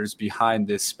operators behind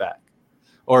this SPAC,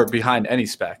 or behind any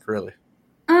SPAC, really?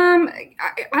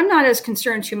 I'm not as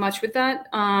concerned too much with that.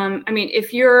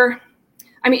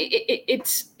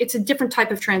 It's a different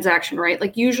type of transaction, right?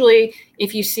 Like usually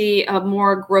if you see a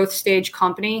more growth stage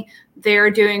company,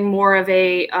 they're doing more of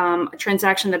a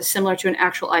transaction that is similar to an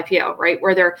actual IPO, right?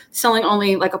 Where they're selling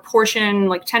only like a portion,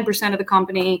 like 10% of the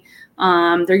company.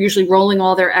 They're usually rolling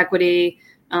all their equity,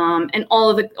 and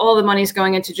all the money is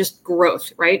going into just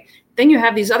growth, right? Then you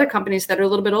have these other companies that are a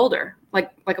little bit older,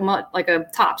 like a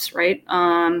Tops, right?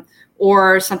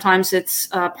 Or sometimes it's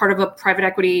part of a private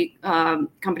equity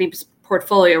company's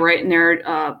portfolio, right? And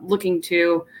they're looking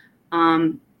to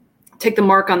take the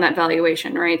mark on that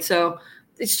valuation, right? So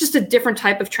it's just a different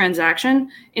type of transaction.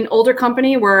 An older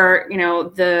company where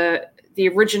the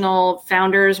original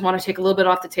founders want to take a little bit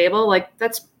off the table, like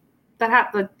that's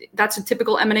a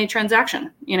typical M&A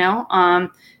transaction,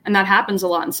 and that happens a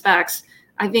lot in SPACs.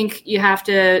 I think you have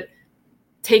to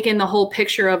take in the whole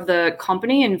picture of the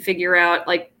company and figure out,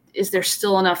 like, is there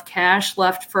still enough cash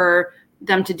left for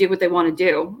them to do what they want to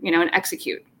do, and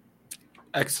execute.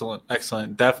 Excellent.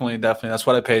 Definitely. That's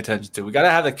what I pay attention to. We got to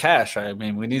have the cash. I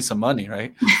mean, we need some money,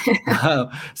 right?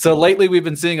 So lately we've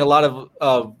been seeing a lot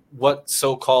of what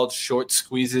so-called short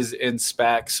squeezes in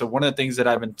SPACs. So one of the things that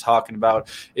I've been talking about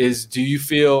is, do you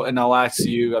feel, and I'll ask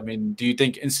you, do you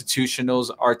think institutionals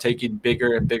are taking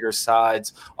bigger and bigger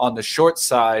sides on the short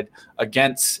side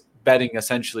against betting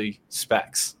essentially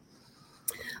SPACs?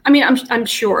 I'm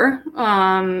sure.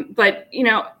 But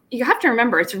you have to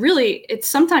remember, it's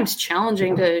sometimes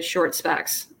challenging to short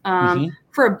SPACs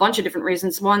for a bunch of different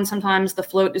reasons. One, sometimes the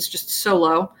float is just so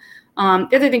low. The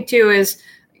other thing too is,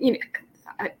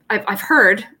 I've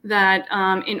heard that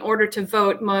in order to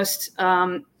vote, most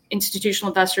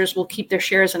institutional investors will keep their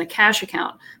shares in a cash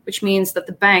account, which means that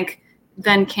the bank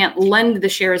then can't lend the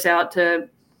shares out to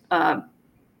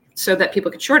so that people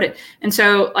could short it. And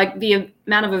so like the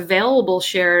amount of available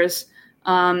shares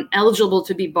eligible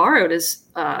to be borrowed is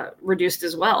reduced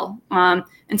as well. And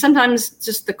sometimes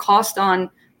just the cost on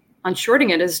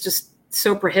shorting it is just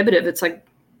so prohibitive. It's like,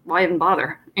 why even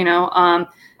bother?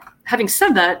 Having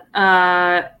said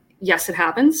that, yes, it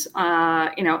happens.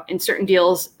 In certain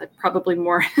deals, probably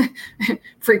more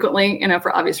frequently,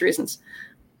 for obvious reasons.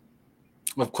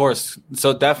 Of course.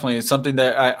 So definitely it's something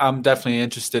that I'm definitely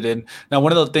interested in. Now,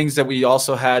 one of the things that we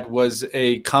also had was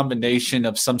a combination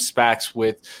of some SPACs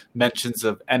with mentions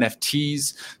of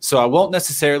NFTs. So I won't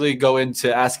necessarily go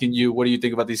into asking you, what do you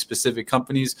think about these specific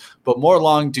companies, but more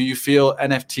along, do you feel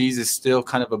NFTs is still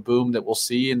kind of a boom that we'll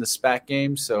see in the SPAC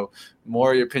game? So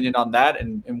more your opinion on that,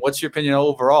 and what's your opinion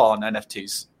overall on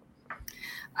NFTs?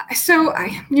 So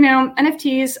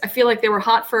NFTs, I feel like they were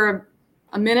hot for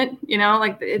a minute,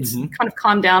 it's kind of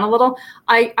calmed down a little.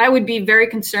 I would be very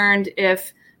concerned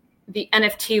if the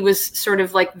NFT was sort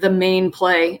of like the main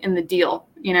play in the deal.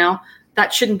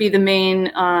 That shouldn't be the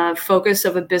main focus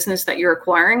of a business that you're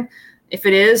acquiring. If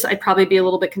it is, I'd probably be a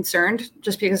little bit concerned,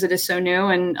 just because it is so new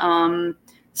and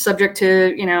subject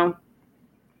to,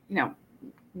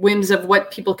 whims of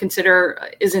what people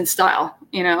consider is in style,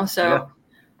 so. Yeah.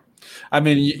 I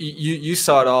mean, you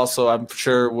saw it also, I'm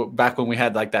sure, back when we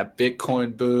had like that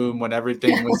Bitcoin boom, when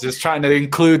everything was just trying to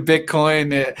include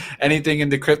Bitcoin, anything in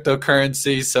the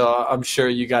cryptocurrency. So I'm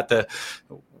sure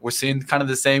we're seeing kind of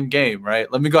the same game,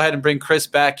 right? Let me go ahead and bring Chris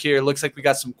back here. Looks like we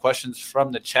got some questions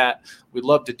from the chat. We'd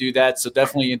love to do that. So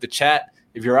definitely in the chat,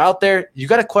 if you're out there, you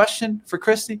got a question for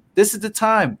Christy, this is the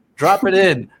time. Drop it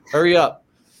in. Hurry up.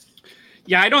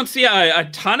 Yeah, I don't see a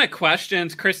ton of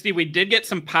questions, Christy. We did get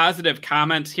some positive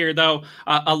comments here, though.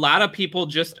 A lot of people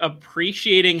just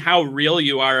appreciating how real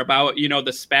you are about, the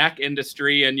SPAC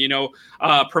industry and,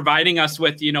 providing us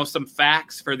with, some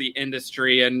facts for the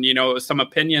industry and, some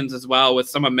opinions as well with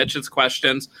some of Mitch's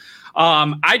questions.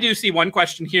 I do see one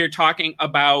question here talking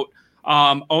about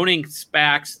owning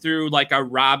SPACs through like a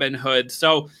Robinhood.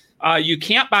 So you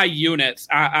can't buy units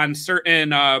on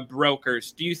certain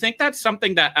brokers. Do you think that's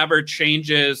something that ever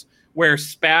changes where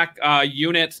SPAC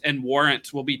units and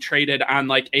warrants will be traded on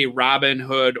like a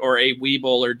Robinhood or a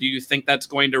Webull? Or do you think that's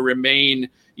going to remain,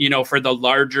 for the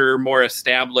larger, more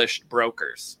established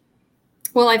brokers?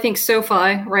 Well, I think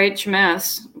SoFi, right?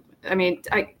 Chamath. I mean,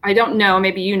 I don't know,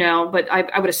 maybe but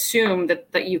I would assume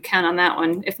that you can on that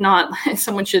one. If not,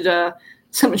 someone should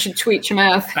tweet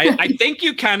Chamath. I think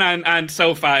you can on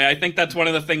SoFi. I think that's one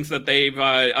of the things that they've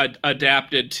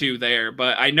adapted to there.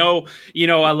 But I know,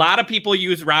 a lot of people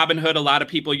use Robinhood, a lot of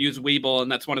people use Webull,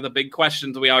 and that's one of the big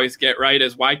questions we always get, right,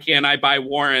 is why can't I buy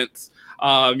warrants,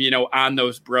 on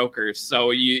those brokers?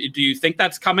 So do you think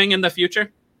that's coming in the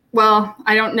future? Well,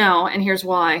 I don't know, and here's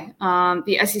why.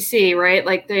 The SEC, right,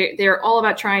 like they're all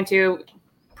about trying to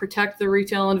protect the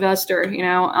retail investor,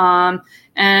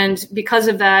 and because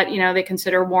of that, they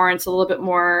consider warrants a little bit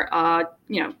more, a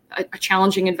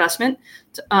challenging investment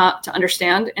to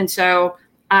understand. And so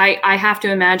I have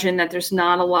to imagine that there's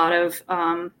not a lot of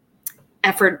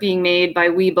effort being made by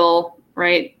Webull,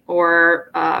 right,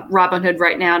 or Robinhood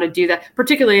right now to do that,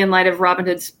 particularly in light of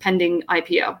Robinhood's pending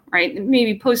IPO, right?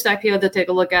 Maybe post IPO they'll take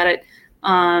a look at it,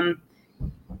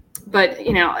 but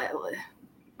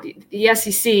the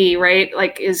SEC, right,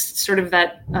 like is sort of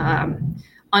that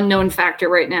unknown factor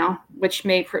right now, which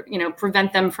may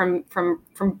prevent them from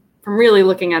really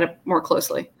looking at it more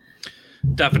closely.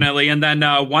 Definitely. And then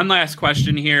one last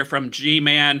question here from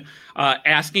G-Man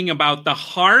asking about the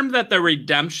harm that the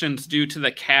redemptions do to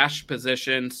the cash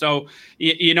position. So,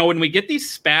 when we get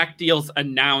these SPAC deals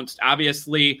announced,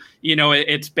 obviously,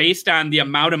 it's based on the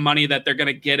amount of money that they're going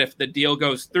to get if the deal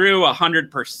goes through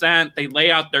 100%. They lay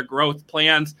out their growth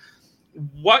plans.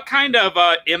 What kind of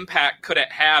impact could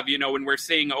it have, when we're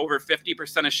seeing over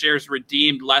 50% of shares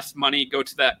redeemed, less money go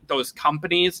to those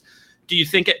companies? Do you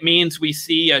think it means we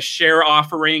see a share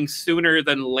offering sooner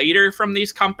than later from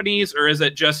these companies, or is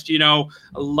it just,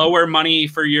 lower money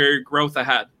for your growth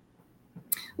ahead?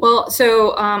 Well,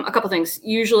 so a couple things.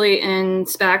 Usually in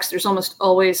SPACs, there's almost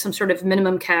always some sort of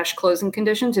minimum cash closing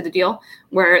condition to the deal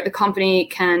where the company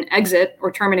can exit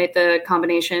or terminate the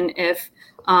combination if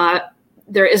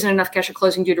there isn't enough cash at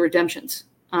closing due to redemptions.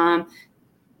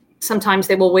 Sometimes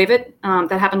they will waive it.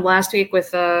 That happened last week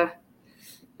with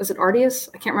was it Ardius?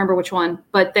 I can't remember which one,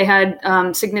 but they had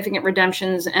significant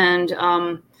redemptions and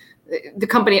the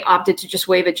company opted to just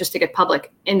waive it just to get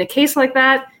public. In a case like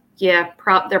that, yeah,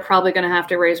 they're probably going to have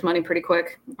to raise money pretty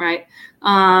quick, right?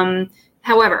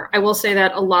 However, I will say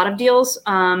that a lot of deals,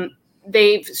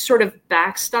 they've sort of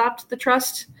backstopped the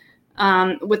trust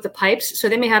with the pipes. So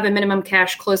they may have a minimum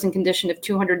cash closing condition of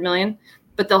 200 million,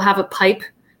 but they'll have a pipe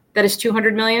that is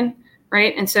 200 million,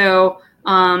 right? And so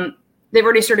they've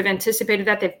already sort of anticipated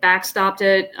that. They've backstopped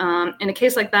it. In a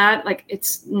case like that, like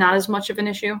it's not as much of an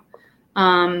issue.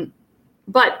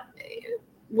 But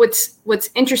what's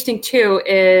interesting too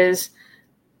is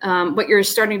what you're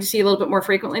starting to see a little bit more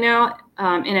frequently now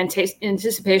in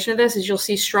anticipation of this is you'll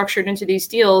see structured into these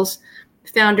deals,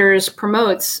 founders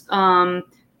promotes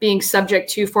being subject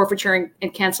to forfeiture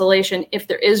and cancellation if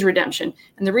there is redemption.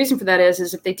 And the reason for that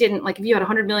is if they didn't, like if you had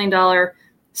 $100 million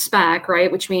SPAC,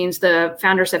 right, which means the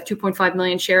founders have 2.5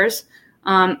 million shares.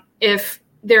 If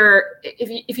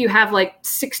you have like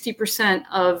 60%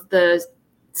 of the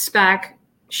SPAC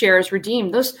shares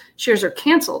redeemed, those shares are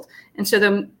canceled. And so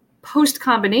the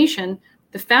post-combination,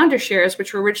 the founder shares,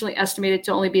 which were originally estimated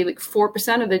to only be like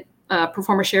 4% of the pro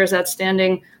forma shares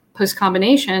outstanding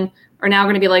post-combination, are now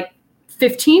going to be like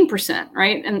 15%,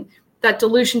 right? And that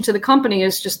dilution to the company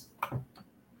is just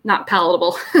not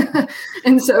palatable.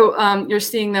 And so you're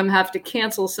seeing them have to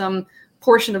cancel some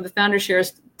portion of the founder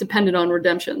shares dependent on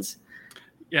redemptions.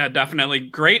 Yeah, definitely.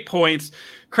 Great points.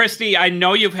 Christy, I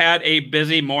know you've had a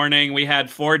busy morning. We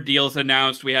had 4 deals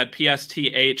announced. We had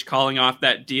PSTH calling off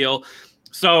that deal.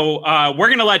 So we're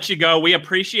going to let you go. We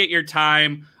appreciate your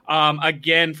time.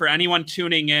 Again, for anyone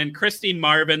tuning in, Christy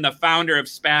Marvin, the founder of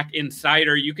SPAC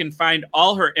Insider, you can find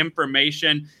all her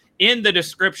information in the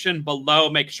description below.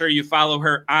 Make sure you follow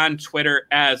her on Twitter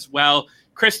as well.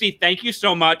 Christy, thank you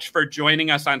so much for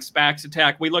joining us on SPACs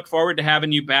Attack. We look forward to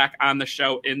having you back on the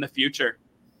show in the future.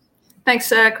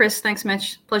 Thanks, Chris. Thanks,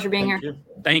 Mitch. Pleasure being here.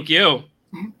 Thank you.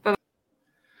 Bye.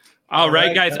 All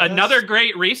right, guys. Another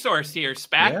great resource here,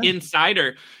 SPAC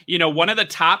Insider. One of the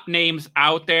top names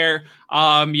out there.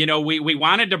 We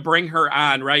wanted to bring her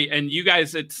on, right? And you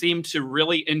guys, it seemed to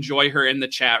really enjoy her in the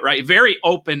chat, right? Very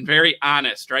open, very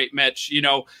honest, right, Mitch?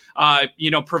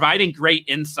 Providing great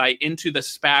insight into the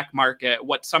SPAC market,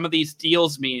 what some of these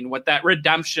deals mean, what that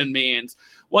redemption means,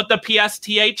 what the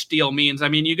PSTH deal means. I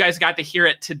mean, you guys got to hear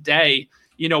it today,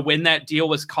 when that deal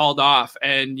was called off.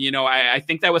 And, I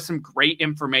think that was some great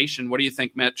information. What do you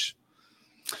think, Mitch?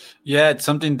 Yeah, it's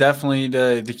something definitely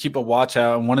to keep a watch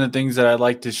out. And one of the things that I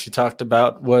liked that she talked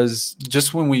about was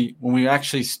just when we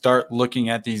actually start looking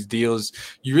at these deals,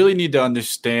 you really need to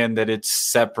understand that it's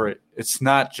separate. It's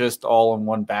not just all in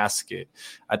one basket.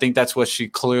 I think that's what she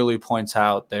clearly points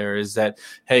out there is that,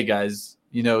 hey guys,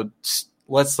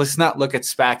 let's not look at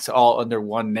SPACs all under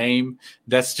one name.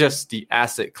 That's just the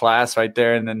asset class right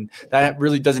there. And then that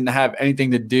really doesn't have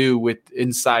anything to do with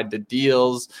inside the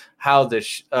deals, how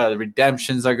the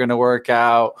redemptions are going to work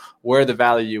out, where the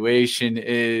valuation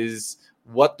is,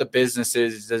 what the business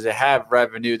is, does it have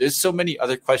revenue? There's so many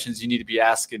other questions you need to be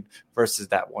asking versus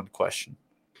that one question.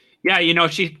 Yeah,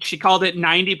 she called it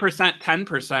 90%,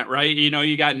 10%, right?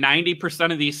 You got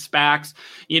 90% of these SPACs,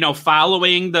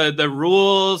 following the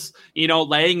rules,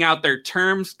 laying out their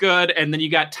terms good. And then you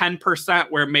got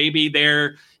 10% where maybe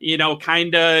they're,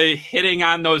 kind of hitting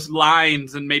on those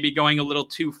lines and maybe going a little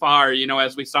too far,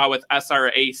 as we saw with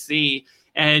SRAC.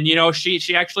 And,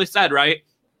 she actually said, right,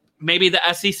 maybe the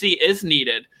SEC is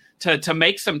needed to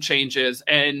make some changes.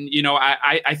 And,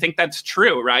 I think that's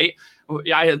true, right?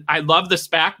 I love the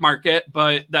SPAC market,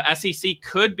 but the SEC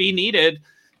could be needed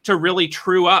to really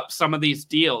true up some of these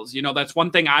deals. That's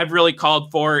one thing I've really called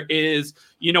for is,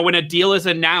 when a deal is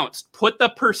announced, put the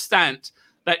percent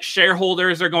that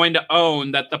shareholders are going to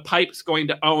own, that the pipe's going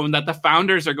to own, that the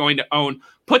founders are going to own,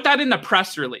 put that in the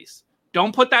press release.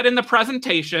 Don't put that in the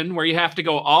presentation where you have to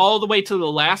go all the way to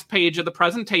the last page of the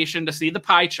presentation to see the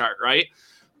pie chart, right?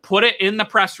 Put it in the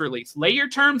press release. Lay your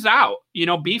terms out,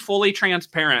 be fully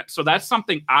transparent. So that's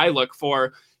something I look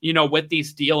for, with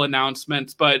these deal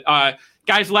announcements. But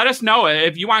guys, let us know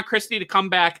if you want Christy to come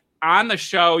back on the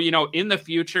show, in the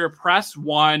future. Press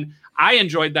 1. I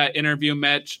enjoyed that interview,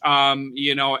 Mitch,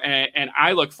 and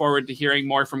I look forward to hearing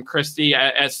more from Christy.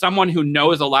 As someone who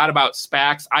knows a lot about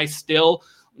SPACs, I still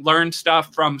learn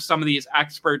stuff from some of these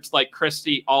experts like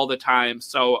Christy all the time.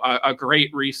 So a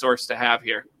great resource to have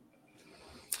here.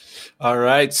 All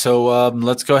right, so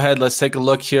let's go ahead. Let's take a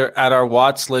look here at our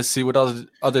watch list, see what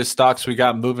other stocks we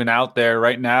got moving out there.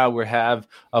 Right now, we have,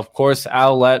 of course,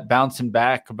 Owlet bouncing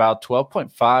back about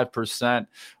 12.5%,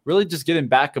 really just getting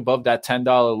back above that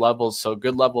 $10 level. So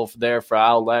good level there for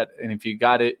Owlet. And if you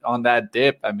got it on that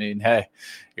dip, I mean, hey,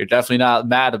 you're definitely not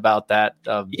mad about that.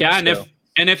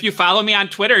 And if you follow me on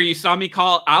Twitter, you saw me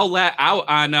call Owlet out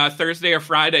on Thursday or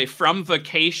Friday from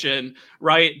vacation,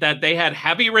 right? That they had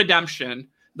heavy redemption.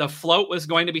 The float was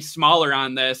going to be smaller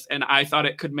on this, and I thought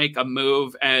it could make a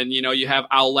move. And, you have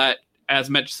Owlet, as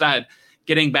Mitch said,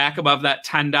 getting back above that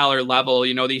 $10 level.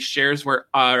 These shares were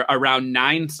around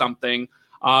 9 something,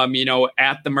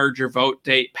 at the merger vote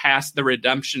date past the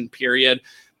redemption period.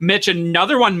 Mitch,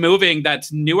 another one moving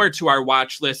that's newer to our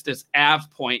watch list is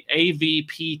AvPoint,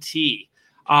 AVPT.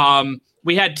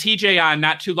 We had TJ on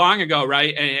not too long ago,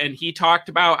 right? And he talked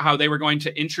about how they were going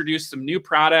to introduce some new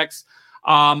products.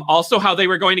 Also how they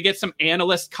were going to get some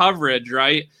analyst coverage,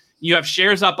 right? You have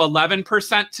shares up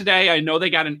 11% today. I know they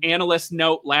got an analyst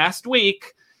note last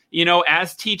week,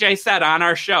 as TJ said on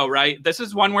our show, right? This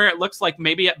is one where it looks like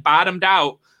maybe it bottomed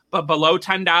out, but below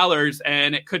 $10,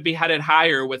 and it could be headed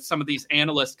higher with some of these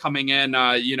analysts coming in,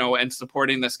 and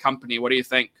supporting this company. What do you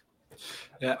think?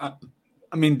 Yeah,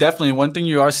 I mean, definitely one thing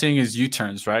you are seeing is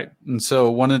U-turns, right? And so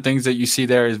one of the things that you see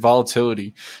there is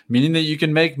volatility, meaning that you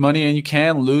can make money and you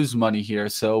can lose money here.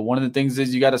 So one of the things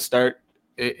is you got to start,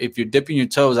 if you're dipping your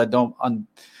toes, I don't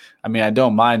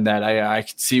mind that. I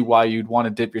can see why you'd want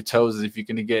to dip your toes if you're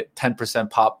going to get 10%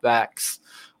 pop backs.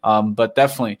 But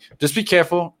definitely just be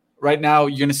careful. right now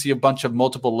you're going to see a bunch of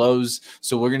multiple lows.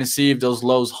 So we're going to see if those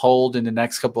lows hold in the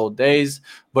next couple of days.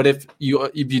 But if you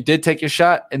did take your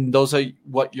shot and those are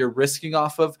what you're risking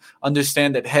off of,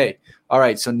 understand that, hey, all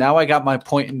right, so now I got my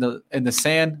point in the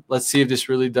sand. Let's see if this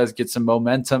really does get some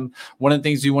momentum. One of the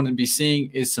things you want to be seeing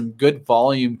is some good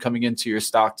volume coming into your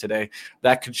stock today.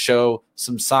 That could show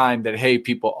some sign that, hey,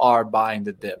 people are buying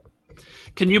the dip.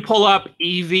 Can you pull up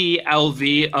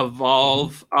EVLV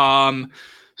Evolve?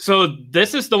 So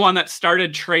this is the one that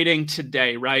started trading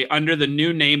today, right? Under the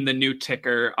new name, the new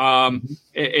ticker.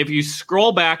 If you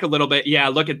scroll back a little bit, yeah,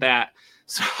 look at that.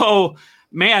 So,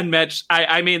 man, Mitch,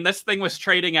 I mean, this thing was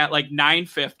trading at like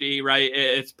 $9.50, right?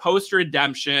 It's post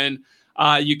redemption.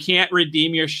 You can't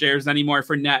redeem your shares anymore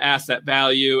for net asset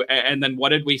value. And then what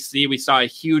did we see? We saw a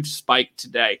huge spike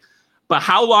today. But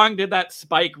how long did that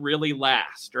spike really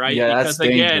last, right? Yeah, because that's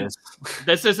again,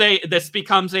 dangerous. this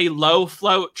becomes a low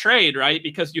float trade, right?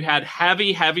 Because you had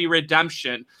heavy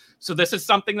redemption. So this is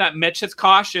something that Mitch has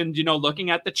cautioned, looking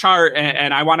at the chart,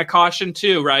 and I want to caution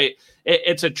too, right?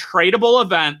 It's a tradable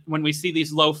event when we see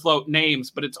these low float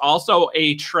names, but it's also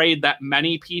a trade that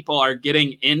many people are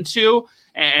getting into,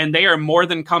 and they are more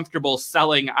than comfortable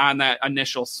selling on that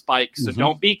initial spike. So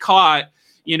don't be caught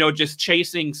just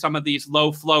chasing some of these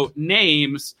low float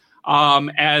names,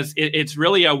 as it's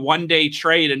really a one-day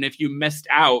trade. And if you missed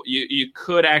out, you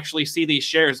could actually see these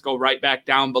shares go right back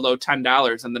down below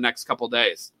 $10 in the next couple of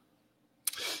days.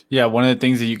 Yeah, one of the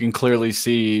things that you can clearly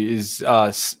see is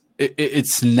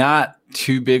it's not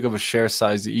too big of a share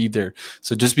size either.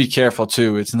 So just be careful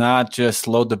too. It's not just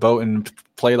load the boat and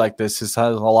play like this. This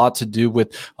has a lot to do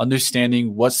with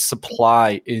understanding what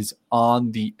supply is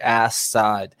on the ask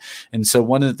side. And so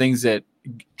one of the things that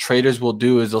traders will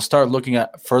do is they'll start looking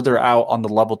at further out on the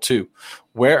level 2.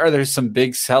 Where are there some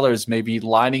big sellers maybe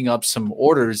lining up some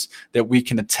orders that we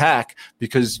can attack,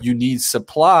 because you need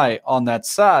supply on that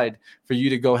side for you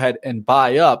to go ahead and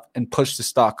buy up and push the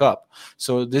stock up.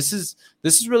 So this is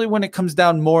really when it comes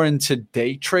down more into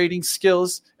day trading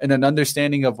skills and an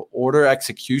understanding of order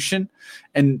execution,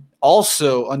 and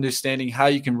also understanding how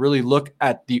you can really look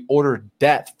at the order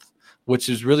depth, which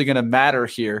is really going to matter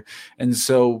here. And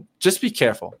so just be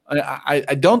careful.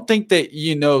 I don't think that,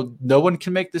 no one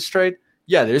can make this trade.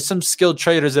 Yeah, there's some skilled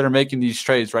traders that are making these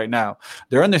trades right now.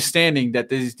 They're understanding that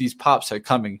these pops are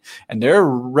coming, and they're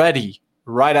ready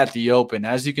right at the open.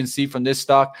 As you can see from this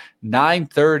stock,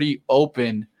 9:30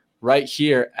 open right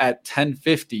here at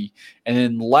 10:50. And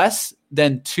in less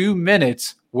than 2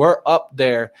 minutes, we're up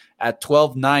there at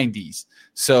 1290s.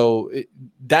 So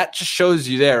that just shows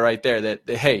you right there that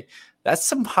hey, that's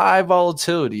some high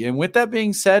volatility. And with that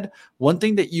being said, one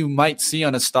thing that you might see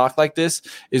on a stock like this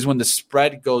is when the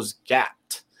spread goes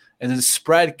gapped. And the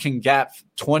spread can gap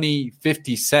 20,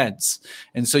 50 cents.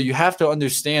 And so you have to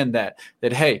understand that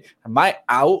hey, my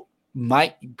out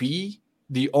might be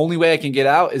the only way I can get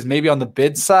out is maybe on the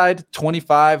bid side,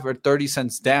 25 or 30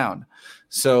 cents down.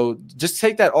 So just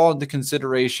take that all into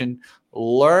consideration,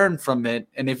 learn from it.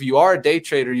 And if you are a day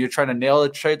trader, you're trying to nail a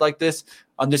trade like this,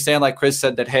 understand, like Chris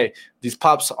said, that, hey, these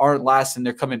pops aren't lasting.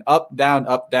 They're coming up, down,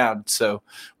 up, down. So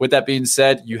with that being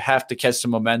said, you have to catch the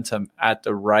momentum at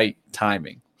the right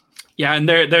timing. Yeah, and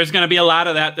there's going to be a lot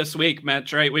of that this week,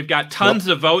 Mitch, right? We've got tons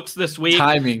of votes this week.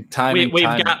 Timing. We've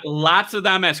got lots of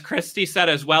them, as Christy said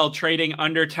as well, trading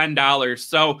under $10.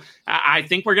 So I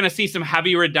think we're going to see some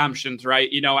heavy redemptions,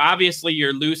 right? Obviously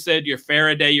you're Lucid, you're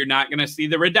Faraday, you're not going to see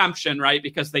the redemption, right?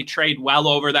 Because they trade well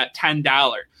over that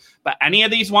 $10. But any of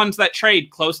these ones that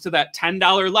trade close to that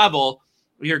 $10 level,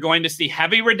 you're going to see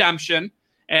heavy redemption.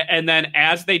 And then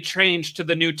as they change to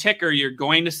the new ticker, you're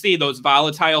going to see those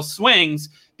volatile swings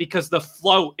because the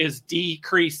float is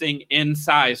decreasing in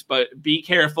size. But be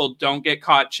careful. Don't get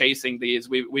caught chasing these.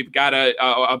 We've got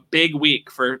a big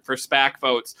week for SPAC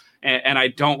votes. And I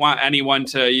don't want anyone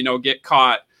to, get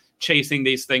caught chasing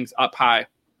these things up high.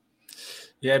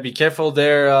 Yeah, be careful.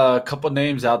 There are a couple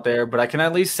names out there, but I can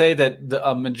at least say that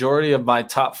a majority of my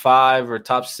top 5 or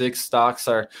top 6 stocks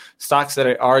are stocks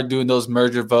that are doing those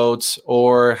merger votes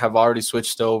or have already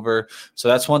switched over. So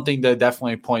that's one thing to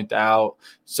definitely point out.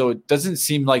 So it doesn't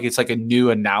seem like it's like a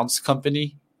new announced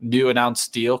company, new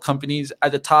announced deal companies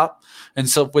at the top. And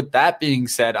so with that being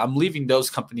said, I'm leaving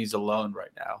those companies alone right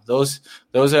now. Those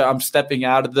are, I'm stepping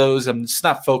out of those. I'm just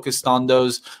not focused on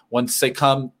those. Once they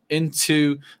come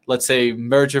into, let's say,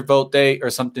 merger vote day or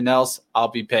something else, I'll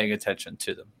be paying attention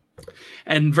to them.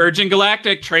 And Virgin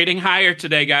Galactic trading higher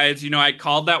today, guys. I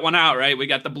called that one out, right? We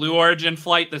got the Blue Origin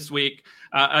flight this week.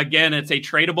 Again, it's a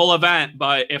tradable event,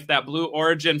 but if that Blue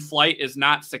Origin flight is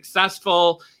not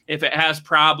successful, if it has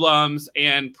problems,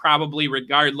 and probably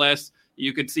regardless,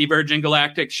 You could see Virgin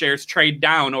Galactic shares trade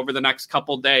down over the next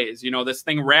couple days. This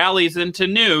thing rallies into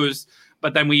news,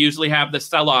 but then we usually have the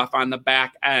sell-off on the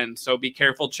back end. So be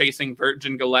careful chasing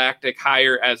Virgin Galactic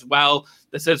higher as well.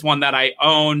 This is one that I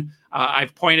own.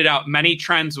 I've pointed out many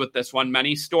trends with this one,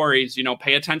 many stories.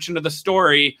 Pay attention to the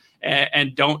story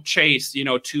and don't chase,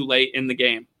 too late in the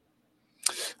game.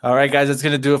 All right, guys, that's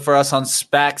going to do it for us on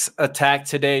SPAC's Attack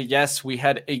today. Yes, we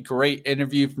had a great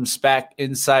interview from SPAC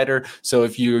Insider. So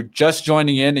if you're just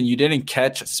joining in and you didn't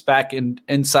catch SPAC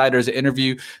Insider's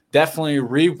interview, definitely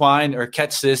rewind or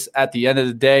catch this at the end of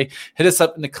the day. Hit us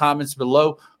up in the comments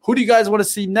below. Who do you guys want to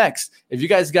see next? If you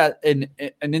guys got an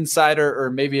insider or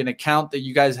maybe an account that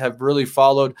you guys have really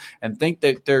followed and think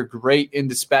that they're great in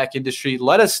the SPAC industry,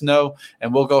 let us know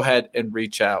and we'll go ahead and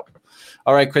reach out.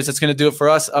 All right, Chris, that's going to do it for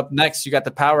us. Up next, you got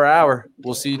the Power Hour.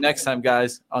 We'll see you next time,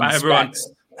 guys, on Bye, the everyone. SPACs